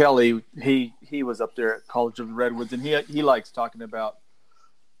 Kevin Kelly, he was up there at College of the Redwoods, and he likes talking about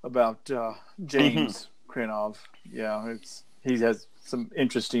James Khrenov. Yeah, he has some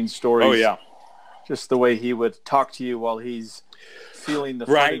interesting stories. Oh yeah, just the way he would talk to you while he's feeling the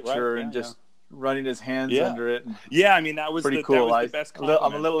furniture and just running his hands under it. That was pretty cool. That was the best compliment.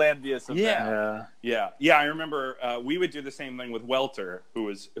 I'm a little envious of that. Yeah. I remember we would do the same thing with Welter, who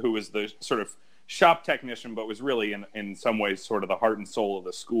was the sort of shop technician, but was really in some ways sort of the heart and soul of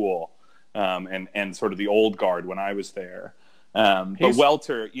the school, and sort of the old guard when I was there. But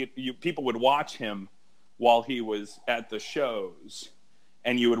Welter, people would watch him while he was at the shows,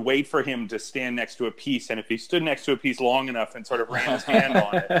 and you would wait for him to stand next to a piece, and if he stood next to a piece long enough and sort of ran his hand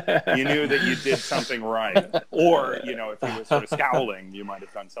on it, you knew that you did something right. Or, if he was sort of scowling, you might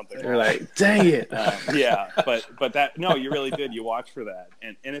have done something wrong. You're like, dang it. But that, no, you really did. You watch for that.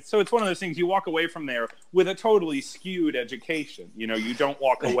 And it's one of those things, you walk away from there with a totally skewed education. You don't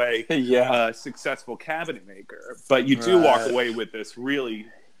walk away a successful cabinet maker, but you do walk away with this really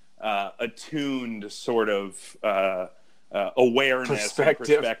attuned sort of awareness and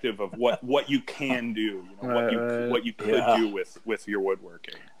perspective of what you can do, what you could do with your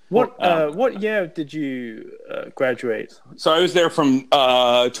woodworking. What year did you graduate? So I was there from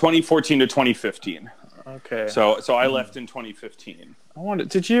 2014 to 2015. Okay. So I left in 2015. I wonder,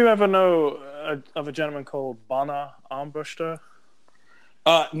 did you ever know of a gentleman called Bonner Armbruster?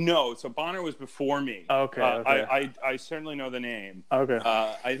 No, so Bonner was before me. Okay. I certainly know the name. Okay.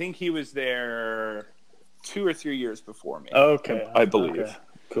 I think he was there 2 or 3 years before me. Okay. I believe. Okay.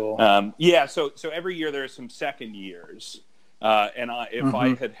 Cool. So every year there are some second years. And if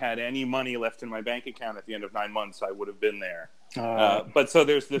I had any money left in my bank account at the end of 9 months, I would have been there. But so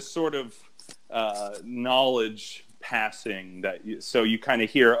there's this sort of knowledge passing so you kind of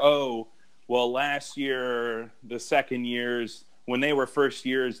hear, well, last year, the second years, when they were first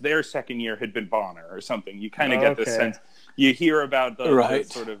years, their second year had been Bonner or something. You kind of get this sense. You hear about the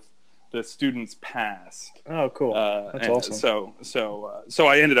sort of the students' past. Oh, cool. That's awesome. So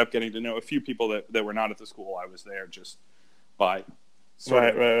I ended up getting to know a few people that were not at the school I was there just by sort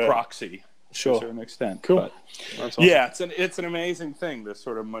of proxy. Sure. To a certain extent. Cool. But, that's awesome. Yeah, it's an amazing thing, this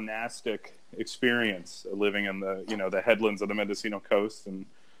sort of monastic experience, living in the headlands of the Mendocino coast and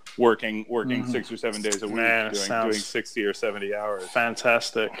working 6 or 7 days a week, doing 60 or 70 hours.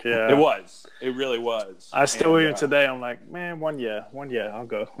 Fantastic. Yeah. It really was. I still even today, I'm like, man, one year, I'll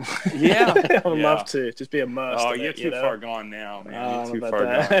go. Yeah. I would love to just be immersed. Oh, you're too far gone now, man. You're too far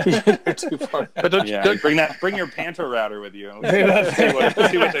gone. You're too far. But don't bring your Panther router with you. Let's see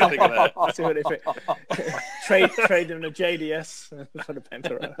what they think of that. See what they think. Trade them to JDS for the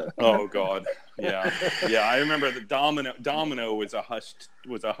Panther router. Oh God. Yeah. I remember the Domino was a hushed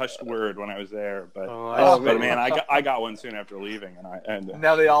word when I was there, but man, I got one soon after leaving, and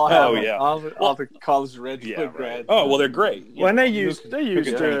now they all have all the college Redwood grads. Oh well, they're great. When they use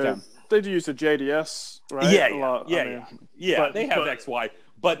the JDS, right? Yeah. They have XY,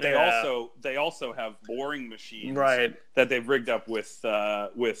 but they also have boring machines, right? That they've rigged up with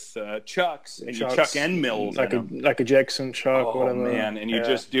chucks, and you chuck end mills, like a Jackson chuck, whatever. Man, and you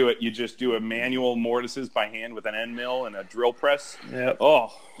just do it. You just do a manual mortises by hand with an end mill and a drill press. Yeah.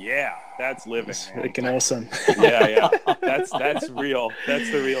 Oh yeah, that's living. Freaking awesome. Yeah. That's real.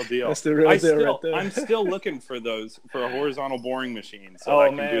 That's the real deal. That's the real deal right there. I'm still looking for a horizontal boring machine so I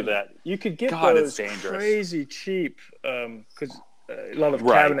can do that. You could get those crazy cheap because a lot of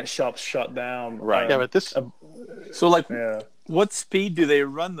cabinet shops shut down. Right. But this. What speed do they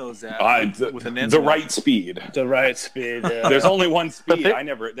run those at? With an the right speed. The right speed. Yeah. There's only one speed.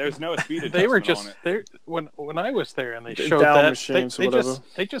 There's no speed adjustment. They were just on it. there when I was there, and they showed down that machines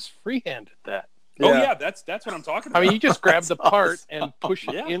they just freehanded that. Yeah. Oh yeah, that's what I'm talking about. I mean, you just grab the part and push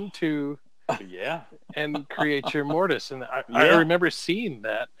it into and create your mortise, and I remember seeing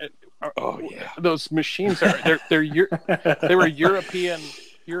that. Oh yeah, those machines they were European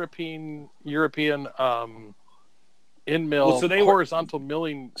end mill, so they horizontal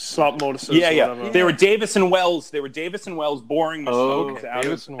milling slot mortises. Yeah. They were Davis and Wells. They were Davis and Wells boring machines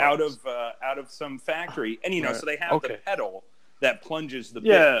out of some factory, and so they have the pedal that plunges the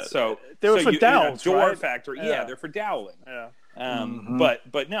bit. So they were for dowels, door factory. Yeah, they're for doweling. Yeah.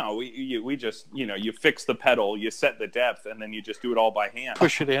 But no, we just you fix the pedal, you set the depth, and then you just do it all by hand.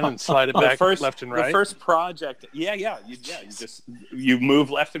 Push it in and slide it back left and right. The first project, you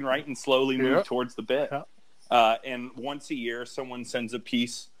move left and right and slowly move towards the bit. And once a year, someone sends a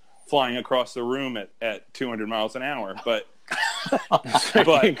piece flying across the room at 200 miles an hour. But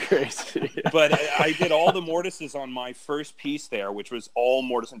crazy. But I did all the mortises on my first piece there, which was all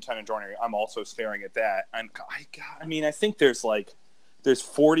mortise and tenon joinery. I'm also staring at that. And I think there's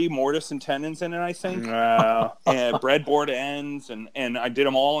 40 mortise and tenons in it, I think. Wow. And breadboard ends, and I did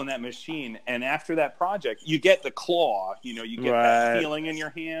them all in that machine. And after that project, you get the claw. You get that feeling in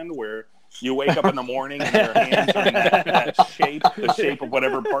your hand where you wake up in the morning and your hands are in that shape, the shape of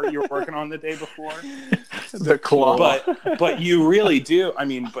whatever part you were working on the day before. The claw. But you really do. I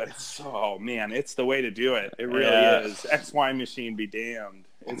mean, but it's the way to do it. It really is. XY machine be damned.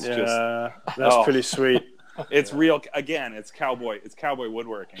 It's that's pretty sweet. It's real. Again, it's cowboy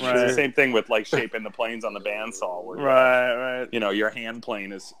woodworking. Right. It's the same thing with shaping the planes on the bandsaw. Where right. Your hand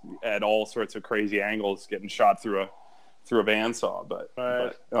plane is at all sorts of crazy angles, getting shot through a bandsaw.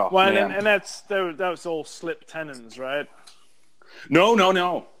 And that was all slip tenons, right? No.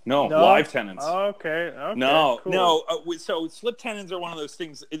 Live tenons. Okay. No. Cool. So slip tenons are one of those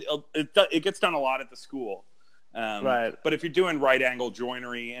things. It gets done a lot at the school. Right. But if you're doing right angle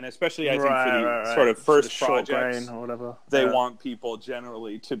joinery, and especially I think for the sort of first projects, or whatever, they want people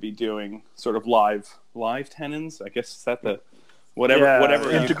generally to be doing sort of live tenons. I guess is that the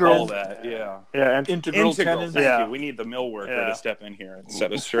whatever you call that. Yeah. Integral tenons. Thank you. We need the mill worker to step in here and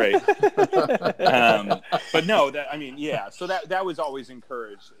set us straight. But no, so that was always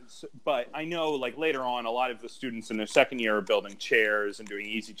encouraged. But I know later on, a lot of the students in their second year are building chairs and doing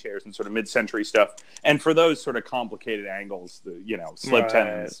easy chairs and sort of mid-century stuff. And for those sort of complicated angles, the slip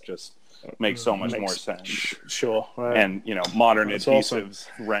tenons just make so much more sense. Sure. Right. And modern adhesives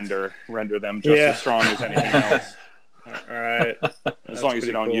render them just as strong as anything else. All right. As long as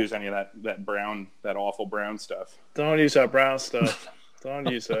you don't use any of that awful brown stuff. Don't use that brown stuff. Don't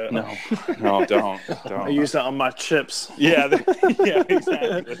use that. No, don't. I use that on my chips. Yeah,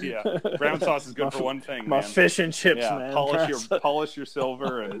 exactly. Yeah, brown sauce is good for one thing. My fish and chips, man. Polish your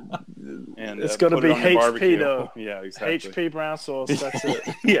silver, and it's got to be HP though. Yeah, exactly. HP brown sauce. That's it.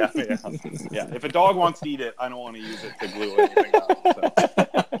 Yeah. If a dog wants to eat it, I don't want to use it to glue anything up.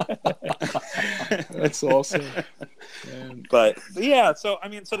 So. That's awesome. But yeah, so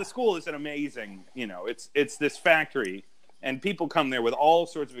the school is an amazing. It's this factory. And people come there with all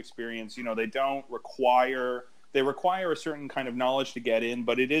sorts of experience. They require a certain kind of knowledge to get in,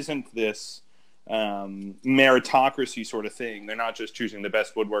 but it isn't this meritocracy sort of thing. They're not just choosing the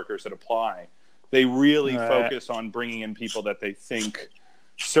best woodworkers that apply. They really focus on bringing in people that they think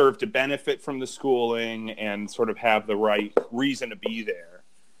serve to benefit from the schooling and sort of have the right reason to be there.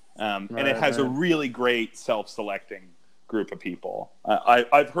 And it has a really great self-selecting group of people.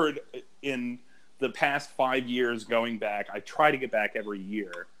 I've heard in the past 5 years going back, I try to get back every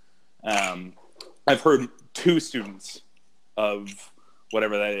year. I've heard 2 students of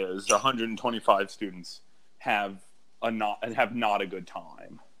whatever that is, 125 students have not a good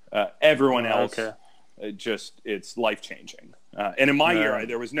time. Everyone else, it's life-changing. And in my year,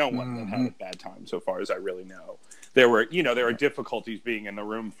 there was no one that had a bad time, so far as I really know. There were difficulties being in the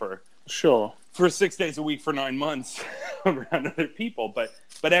room for 6 days a week for 9 months around other people, but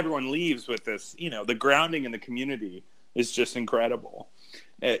everyone leaves with this, the grounding in the community is just incredible.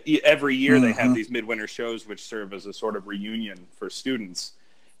 Every year they have these midwinter shows which serve as a sort of reunion for students,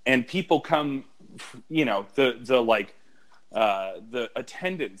 and people come, the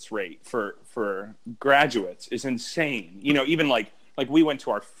attendance rate for graduates is insane. Even like we went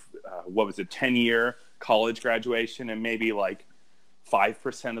to our 10-year college graduation, and maybe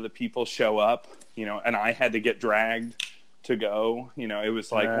 5% of the people show up, and I had to get dragged to go. It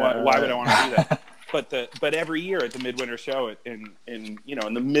was like, why would I want to do that? But every year at the Midwinter Show in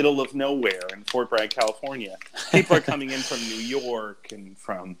the middle of nowhere in Fort Bragg, California, people are coming in from New York and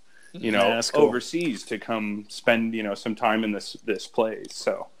from overseas to come spend some time in this place.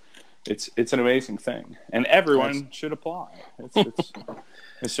 So it's an amazing thing, and everyone should apply.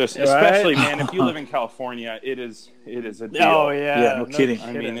 It's just, especially, man, if you live in California, it is a deal. Oh yeah, no kidding.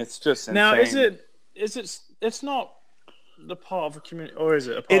 I mean, it's just insane. Now, it's not the part of a community, or is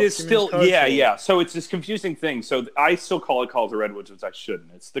it? A part it of is still, culture? yeah. So it's this confusing thing. So I still call it College of Redwoods, which I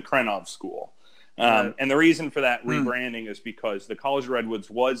shouldn't. It's the Krenov School. And the reason for that rebranding is because the College of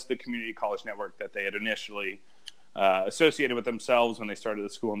Redwoods was the community college network that they had initially associated with themselves when they started the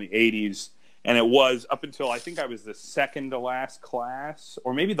school in the 80s. And it was up until I think I was the second to last class,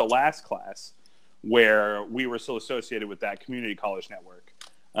 or maybe the last class, where we were still associated with that community college network.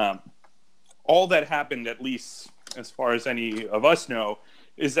 All that happened, at least as far as any of us know,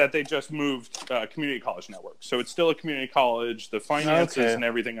 is that they just moved community college network. So it's still a community college. The finances and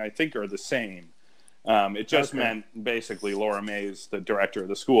everything, I think, are the same. It just meant basically Laura Mays, the director of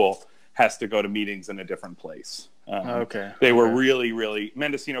the school, has to go to meetings in a different place. They were really, really...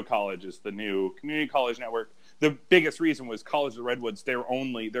 Mendocino College is the new community college network. The biggest reason was College of Redwoods, their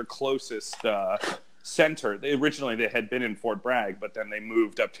closest center. Originally, they had been in Fort Bragg, but then they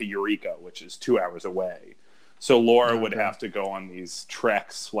moved up to Eureka, which is 2 hours away. So Laura would have to go on these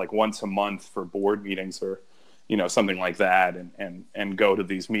treks like once a month for board meetings or something like that, and go to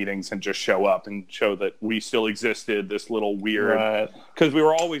these meetings and just show up and show that we still existed, this little weird, because we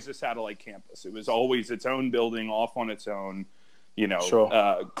were always a satellite campus. It was always its own building off on its own.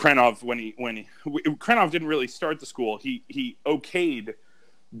 Krenov, Krenov didn't really start the school. He okayed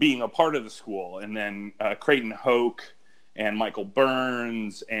being a part of the school, and then Creighton Hoke and Michael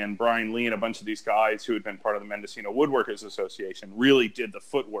Burns and Brian Lee and a bunch of these guys who had been part of the Mendocino Woodworkers Association really did the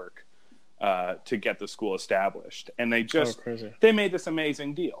footwork to get the school established. And they they made this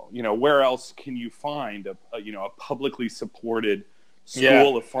amazing deal. Where else can you find a publicly supported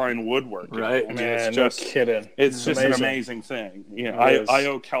school of fine woodwork? Right. I mean, it's just, no kidding. It's just an amazing thing. I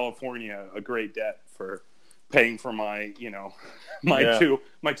owe California a great debt for paying for my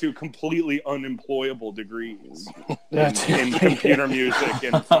my two completely unemployable degrees in computer music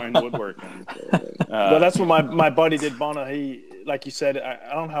and fine woodworking. Well, that's what my buddy did, Bonner. He, like you said,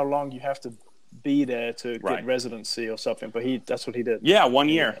 I don't know how long you have to be there to get residency or something, but that's what he did. Yeah, 1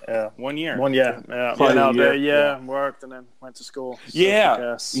 year. Yeah, 1 year. 1 year. Yeah, went out there. Worked and then went to school.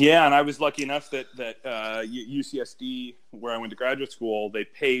 And I was lucky enough that UCSD, where I went to graduate school, they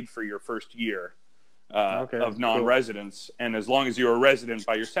paid for your first year of non-residence, and as long as you were a resident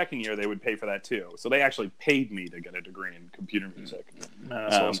by your second year, they would pay for that too. So they actually paid me to get a degree in computer music,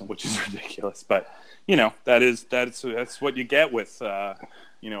 that's awesome. Which is ridiculous. But that's what you get with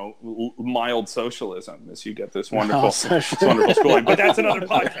mild socialism as you get this wonderful schooling. But that's another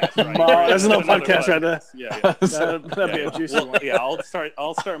podcast, right? That's another podcast right there. Yeah. That'd be a juicy one. Yeah,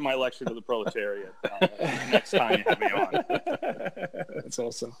 I'll start my lecture to the proletariat next time you have me on. That's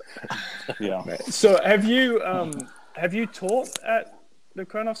awesome. Yeah. So have you taught at the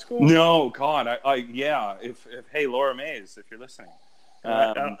Krenov School? No, God, if hey, Laura Mays, if you're listening.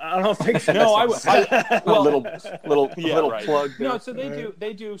 I don't think so. No, little right. plug there. No, so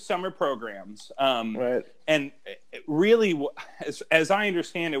they do summer programs, right. And really, as I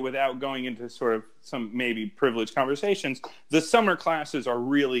understand it, without going into sort of some maybe privileged conversations, the summer classes are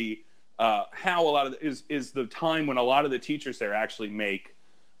really how a lot of is the time when a lot of the teachers there actually make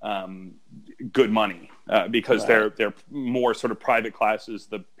good money because they're more sort of private classes.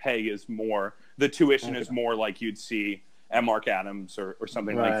 The pay is more, the tuition is more like you'd see at Mark Adams or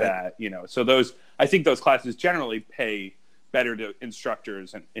something like that, So I think those classes generally pay better to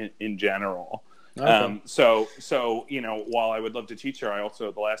instructors in general. Okay. So while I would love to teach her,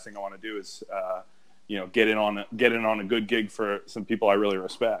 the last thing I want to do is get in on a good gig for some people I really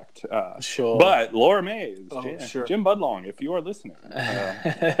respect. Sure. But Laura Mays, sure. Jim Budlong, if you are listening,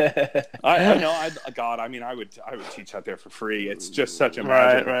 I would teach out there for free. It's just such a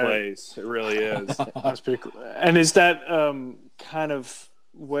magical place. It really is. That's pretty cool. And is that kind of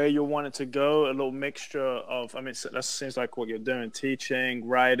where you wanted to go? A little mixture of, that seems like what you're doing: teaching,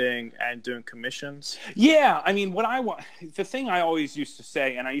 writing, and doing commissions. Yeah, the thing I always used to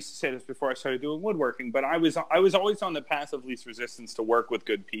say, and I used to say this before I started doing woodworking, but I was always on the path of least resistance to work with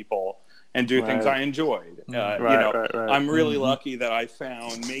good people and do things I enjoyed. I'm really lucky that I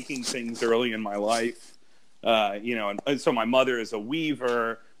found making things early in my life. And so my mother is a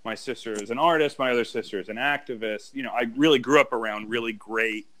weaver. My sister is an artist. My other sister is an activist. I really grew up around really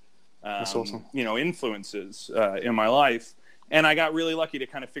great, That's awesome. Influences in my life. And I got really lucky to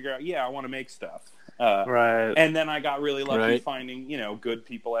kind of figure out, I want to make stuff. Right. And then I got really lucky finding, good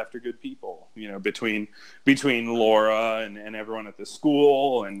people after good people, between Laura and everyone at the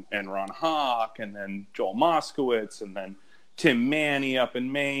school and Ron Hawk and then Joel Moskowitz and then Tim Manny up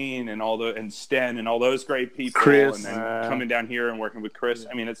in Maine and Sten and all those great people, Chris, and then coming down here and working with Chris.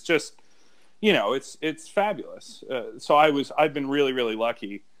 It's just, it's fabulous. So I've been really, really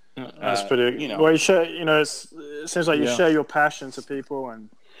lucky. That's pretty. Well, you share. It seems like you share your passion to people, and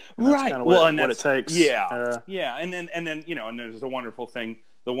that's kind of what it takes. Yeah. And then and there's a wonderful thing.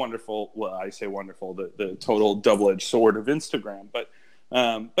 I say wonderful. The total double-edged sword of Instagram, but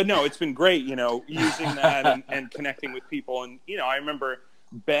no, it's been great, using that and connecting with people. And, I remember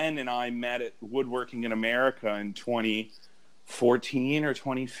Ben and I met at Woodworking in America in 2014 or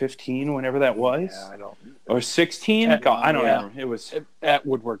 2015, whenever that was. Yeah, or 16? I don't know. It was at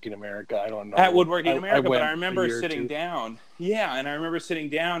Woodworking America. I don't know. At Woodworking America, but I remember sitting down. Yeah, and I remember sitting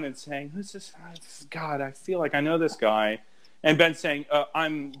down and saying, who's this? God, I feel like I know this guy. And Ben saying,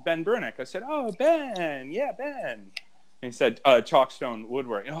 I'm Ben Brunick. I said, oh, Ben. Yeah, Ben. And he said, Chalkstone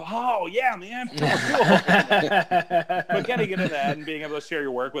Woodworking. Oh, yeah, man. Oh, cool. But getting into that and being able to share your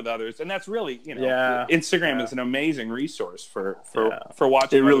work with others. And that's really, Instagram is an amazing resource for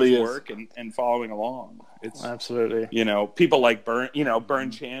watching others' work and following along. It's absolutely. People like Bern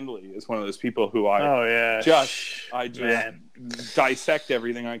Chandley is one of those people who I just dissect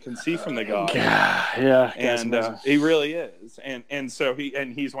everything I can see from the guy. Yeah. And he really is. And so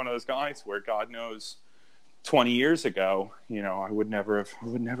he's one of those guys where God knows 20 years ago, I would never have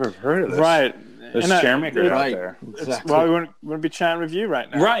heard of this. Right. This chairmaker out there. Exactly. Well, we wouldn't be chatting with you right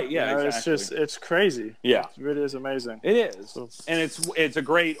now. Right, yeah, exactly. It's crazy. Yeah. It really is amazing. It is. And it's a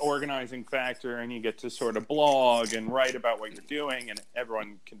great organizing factor, and you get to sort of blog and write about what you're doing, and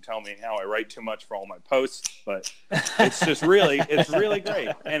everyone can tell me how I write too much for all my posts, but it's really great.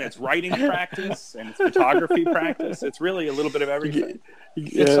 And it's writing practice, and it's photography practice. It's really a little bit of everything.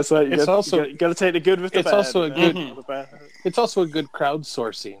 Yeah, it's also you got to take the good with the bad. It's also a good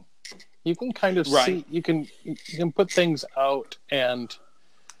crowdsourcing. You can kind of see, you can put things out, and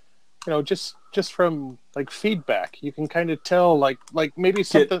just from like feedback, you can kind of tell like maybe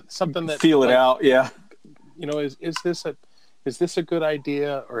something that feel it out. Yeah, is this a good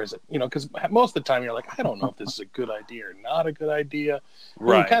idea, or is it because most of the time you're like, I don't know if this is a good idea or not a good idea.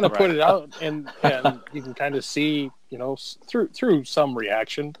 Right. You kind of put it out, and you can kind of see through some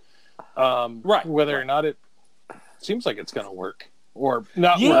reaction, whether or not it seems like it's going to work or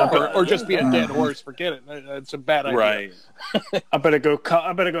not work, or just be a dead horse. Forget it. It's a bad idea. Right. I better go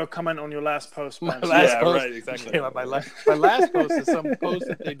comment on your last post. My last post, right, exactly. Yeah, my last post is some post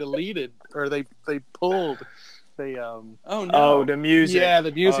that they deleted or they pulled. They the music. Yeah,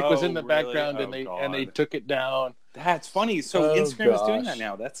 the music was in the background, and they took it down. That's funny. So Instagram is doing that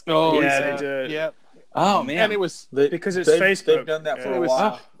now. That's crazy. They do. Yeah. Oh man, and it was because it's Facebook. They've done that for a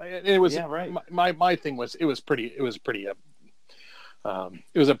while. It was right. My thing was it was pretty. It was a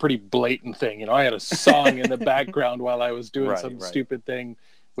pretty blatant thing. I had a song in the background while I was doing some stupid thing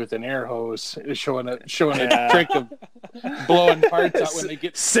with an air hose, showing a trick of blowing parts out when they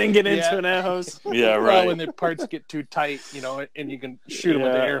get singing into an air hose. Yeah, right. When the parts get too tight, and you can shoot them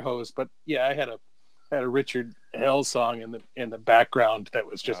with the air hose. But yeah, I had a Richard Hell song in the background that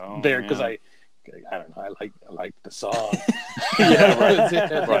was just there because I don't know. I like the song.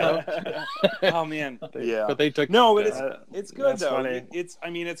 Right. Oh man, But they took it's good though. Funny.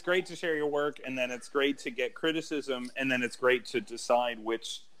 It's great to share your work, and then it's great to get criticism, and then it's great to decide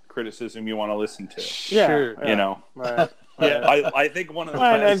which criticism you want to listen to. Sure. Right. Yeah. I think one of the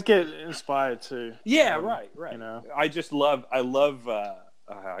and get inspired too. Yeah, right. I love.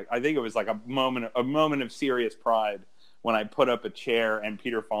 I think it was like a moment of serious pride when I put up a chair and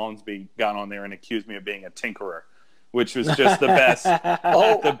Peter Follansbee got on there and accused me of being a tinkerer, which was just the best.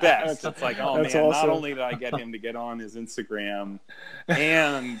 The best. It's like, man, awesome. Not only did I get him to get on his Instagram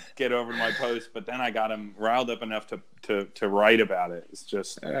and get over to my post, but then I got him riled up enough to write about it. It's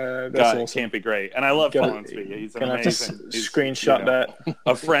just, God, awesome. It can't be great. And I love Follansbee. He's an amazing. Screenshot that.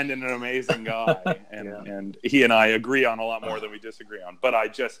 A friend and an amazing guy. And he and I agree on a lot more than we disagree on. But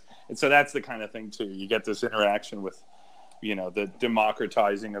so that's the kind of thing too. You get this interaction with, the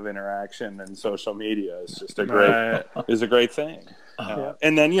democratizing of interaction and social media is just a great thing.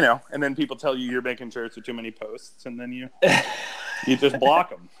 And then people tell you you're making shirts with too many posts, and then you just block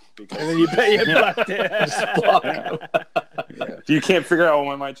them. Because, and then you block them. If you can't figure out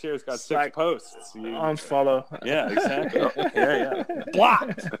when my chair's got 6 posts, you unfollow. Yeah, exactly. Yeah.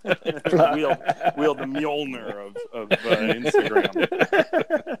 Blocked. Wield the Mjolnir of Instagram.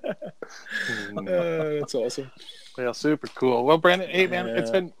 That's awesome. Well, super cool. Well, Brandon, hey man,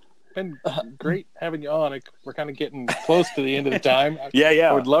 it's been great having you on. We're kind of getting close to the end of the time.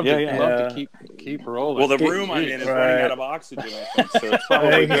 I would love to keep rolling. Well, the room I'm in is running out of oxygen, I think, so it's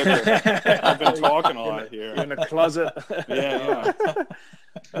probably good. I've been talking a lot here. You're in a closet. Yeah.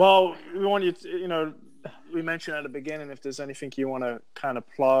 Well, we want you to, we mentioned at the beginning if there's anything you want to kind of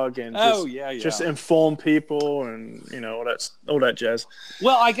plug and just inform people and all that jazz.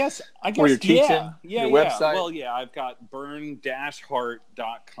 Well, I guess or you're teaching your website. Well, I've got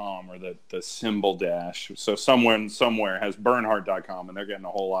burn-heart.com or the symbol dash. So somewhere has burnheart.com, and they're getting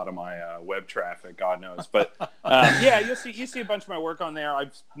a whole lot of my web traffic, God knows. But you see a bunch of my work on there.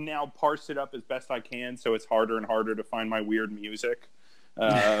 I've now parsed it up as best I can, so it's harder and harder to find my weird music.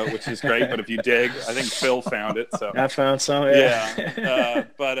 Which is great, but if you dig, I think Phil found it. So I found some. And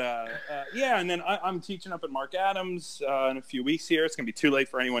then I'm teaching up at Mark Adams in a few weeks here. It's gonna be too late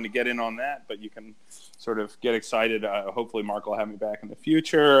for anyone to get in on that, but you can sort of get excited. Hopefully, Mark will have me back in the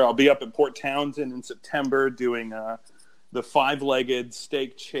future. I'll be up at Port Townsend in September doing the 5-legged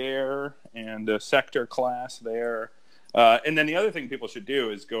stake chair and a sector class there. And then the other thing people should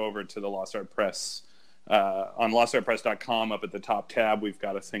do is go over to the Lost Art Press. On lostartpress.com, up at the top tab, we've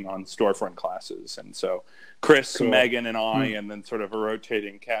got a thing on storefront classes. And so Chris, Megan, and I, and then sort of a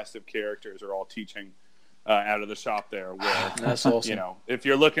rotating cast of characters are all teaching out of the shop there. Where, that's awesome. If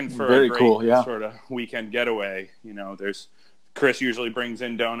you're looking for a great sort of weekend getaway, there's Chris usually brings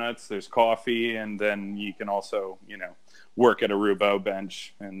in donuts, there's coffee, and then you can also, work at a Roubo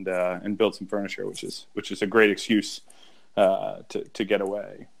bench and build some furniture, which is a great excuse to get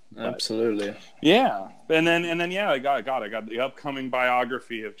away. Absolutely. Yeah. And then I got the upcoming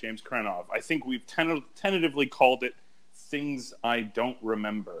biography of James Krenov. I think we've tentatively called it Things I Don't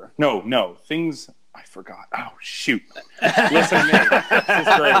Remember. No, Things I Forgot. Oh, shoot. Listen to me.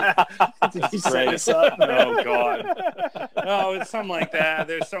 This is great. Oh, God. Oh, it's something like that.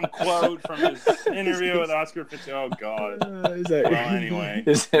 There's some quote from his interview with Oscar Fitzgerald. Oh, God. Well, anyway.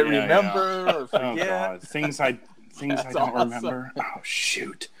 Is it remember or forget? Oh, God. Things I don't remember. Oh,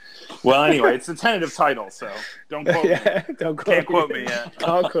 shoot. Well, anyway, it's a tentative title, so don't quote me. Can't quote me yet.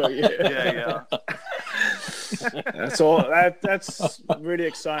 I'll quote you. Yeah. That's really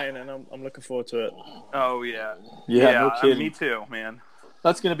exciting, and I'm looking forward to it. Oh yeah. No kidding. Me too, man.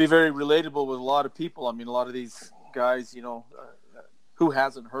 That's going to be very relatable with a lot of people. I mean, a lot of these guys, who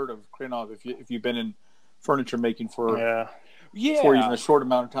hasn't heard of Krenov if you've been in furniture making for even a short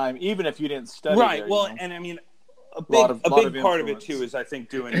amount of time, even if you didn't study right. Well, and I mean. A big part of it too is I think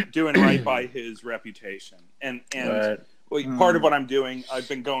doing right by his reputation, and part of what I'm doing, I've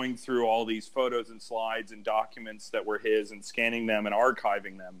been going through all these photos and slides and documents that were his and scanning them and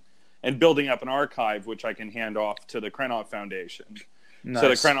archiving them and building up an archive which I can hand off to the Krenov Foundation. So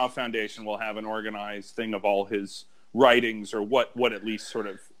the Krenov Foundation will have an organized thing of all his writings, or what at least sort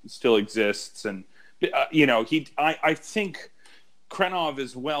of still exists. And I think Krenov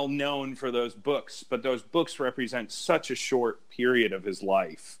is well known for those books, but those books represent such a short period of his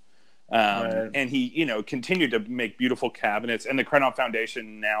life. And he, continued to make beautiful cabinets. And the Krenov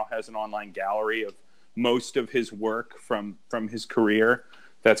Foundation now has an online gallery of most of his work from his career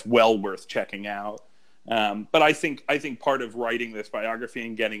that's well worth checking out. But I think part of writing this biography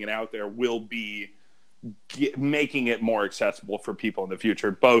and getting it out there will be making it more accessible for people in the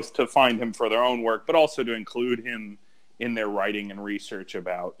future, both to find him for their own work, but also to include him in their writing and research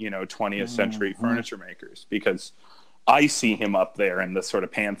about 20th century furniture makers, because I see him up there in the sort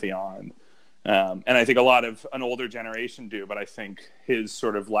of pantheon. And I think a lot of an older generation do, but I think his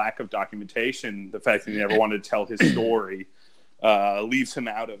sort of lack of documentation, the fact that he never wanted to tell his story, leaves him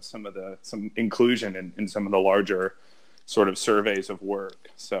out of some inclusion in some of the larger sort of surveys of work.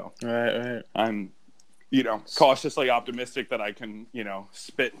 So I'm, cautiously optimistic that I can,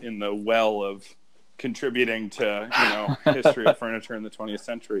 spit in the well of contributing to, history of furniture in the 20th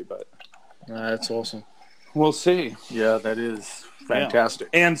century. But that's awesome. We'll see. Yeah, that is fantastic.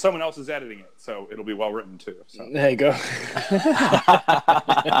 Yeah. And someone else is editing it, so it'll be well written too. So. There you go.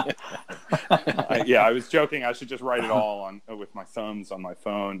 I was joking. I should just write it all with my thumbs on my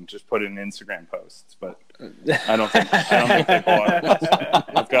phone, just put it in Instagram posts. But I don't think they bought it.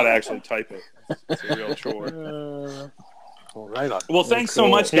 I've got to actually type it. It's a real chore. Well, right on. Well, thanks so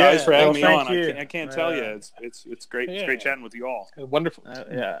much, guys, for having me on. I can't tell you, it's great. It's great chatting with you all. Wonderful.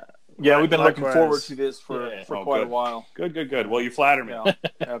 Yeah, we've been looking forward to this for quite a while. Good. Well, you flatter me. Yeah,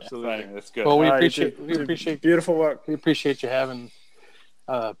 absolutely. That's good. Well, we appreciate beautiful work. We appreciate you having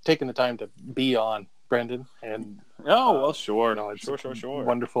taking the time to be on, Brendan. And sure. It's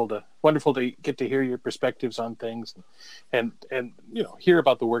wonderful to get to hear your perspectives on things, and hear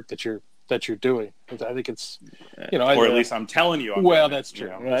about the work that you're doing. I think it's or at least I'm telling you. That's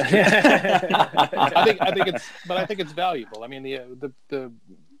true. I think it's valuable. I mean,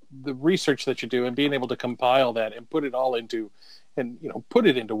 the research that you do and being able to compile that and put it all into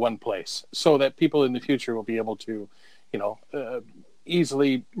one place, so that people in the future will be able to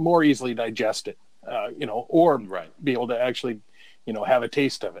more easily digest it, or be able to actually have a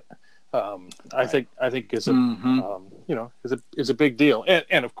taste of it. I think is a big deal,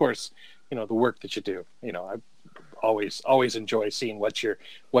 and of course the work that you do. I always enjoy seeing what you're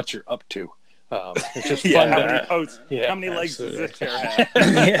up to. It's just fun. How many legs does this chair have?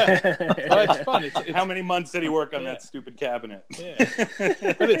 Well, it's fun. How many months did he work on that stupid cabinet? But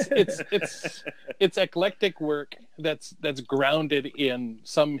it's eclectic work that's grounded in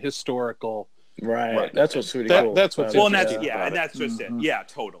some historical. Right. That's what's really cool. That's what's and that's just it. Yeah,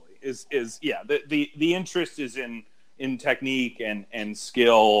 totally. The interest is in technique and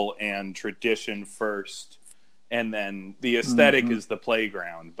skill and tradition first, and then the aesthetic is the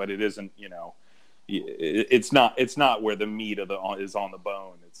playground, but it isn't. It's not where the meat is on the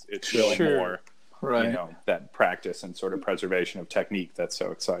bone. It's really more that practice and sort of preservation of technique that's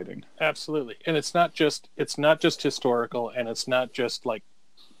so exciting. Absolutely. And it's not just historical, and it's not just like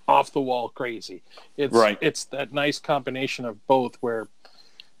off the wall crazy. It's that nice combination of both, where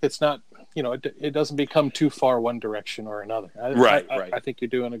it's not it doesn't become too far one direction or another. I think you're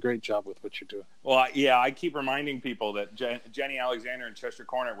doing a great job with what you're doing. Well, I keep reminding people that Jenny Alexander and Chester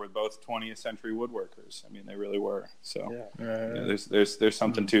Cornett were both 20th century woodworkers. I mean, they really were. So there's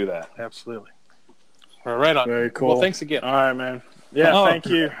something to that. Absolutely. All right. Very cool. Well, thanks again. All right, man. Yeah, thank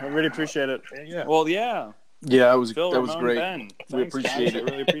you. I really appreciate it. Yeah. Well, yeah. Yeah, that Phil, was Ramon, great. Ben. We appreciate it. I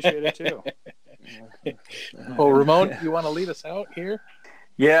really appreciate it too. Well, Ramon, you want to lead us out here?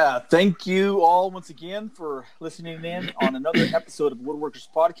 Yeah, thank you all once again for listening in on another episode of Woodworkers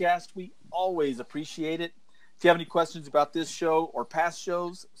Podcast. We always appreciate it. If you have any questions about this show or past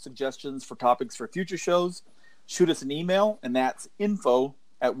shows, suggestions for topics for future shows, shoot us an email, and that's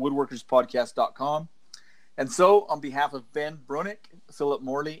info@woodworkerspodcast.com. And so, on behalf of Ben Brunick, Philip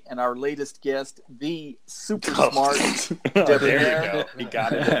Morley, and our latest guest, the super smart Debonair. He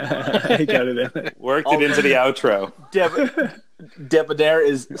got it. He got it in. Worked it into the outro. Debonair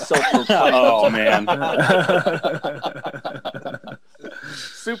is self-proclaimed. Oh, man.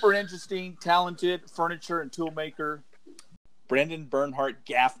 Super interesting, talented furniture and tool maker, Brendan Bernhardt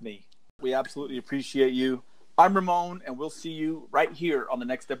Gaffney. We absolutely appreciate you. I'm Ramon, and we'll see you right here on the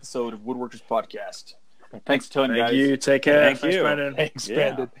next episode of Woodworkers Podcast. Thanks a ton, guys. Thank you. Take care. Thank you. Brendan. Thanks,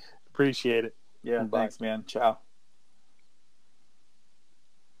 Brendan. Appreciate it. Yeah, thanks, man. Ciao.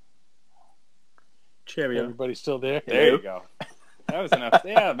 Cheerio. Everybody still there? There you go. That was enough.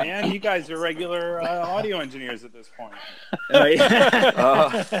 Yeah, man, you guys are regular audio engineers at this point. I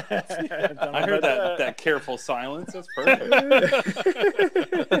heard that careful silence. That's perfect.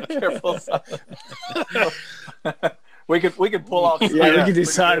 Careful silence. We could pull off. Yeah, we can do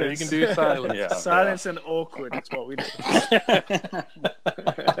silence. You can do silence. Yeah, silence and awkward. That's what we do.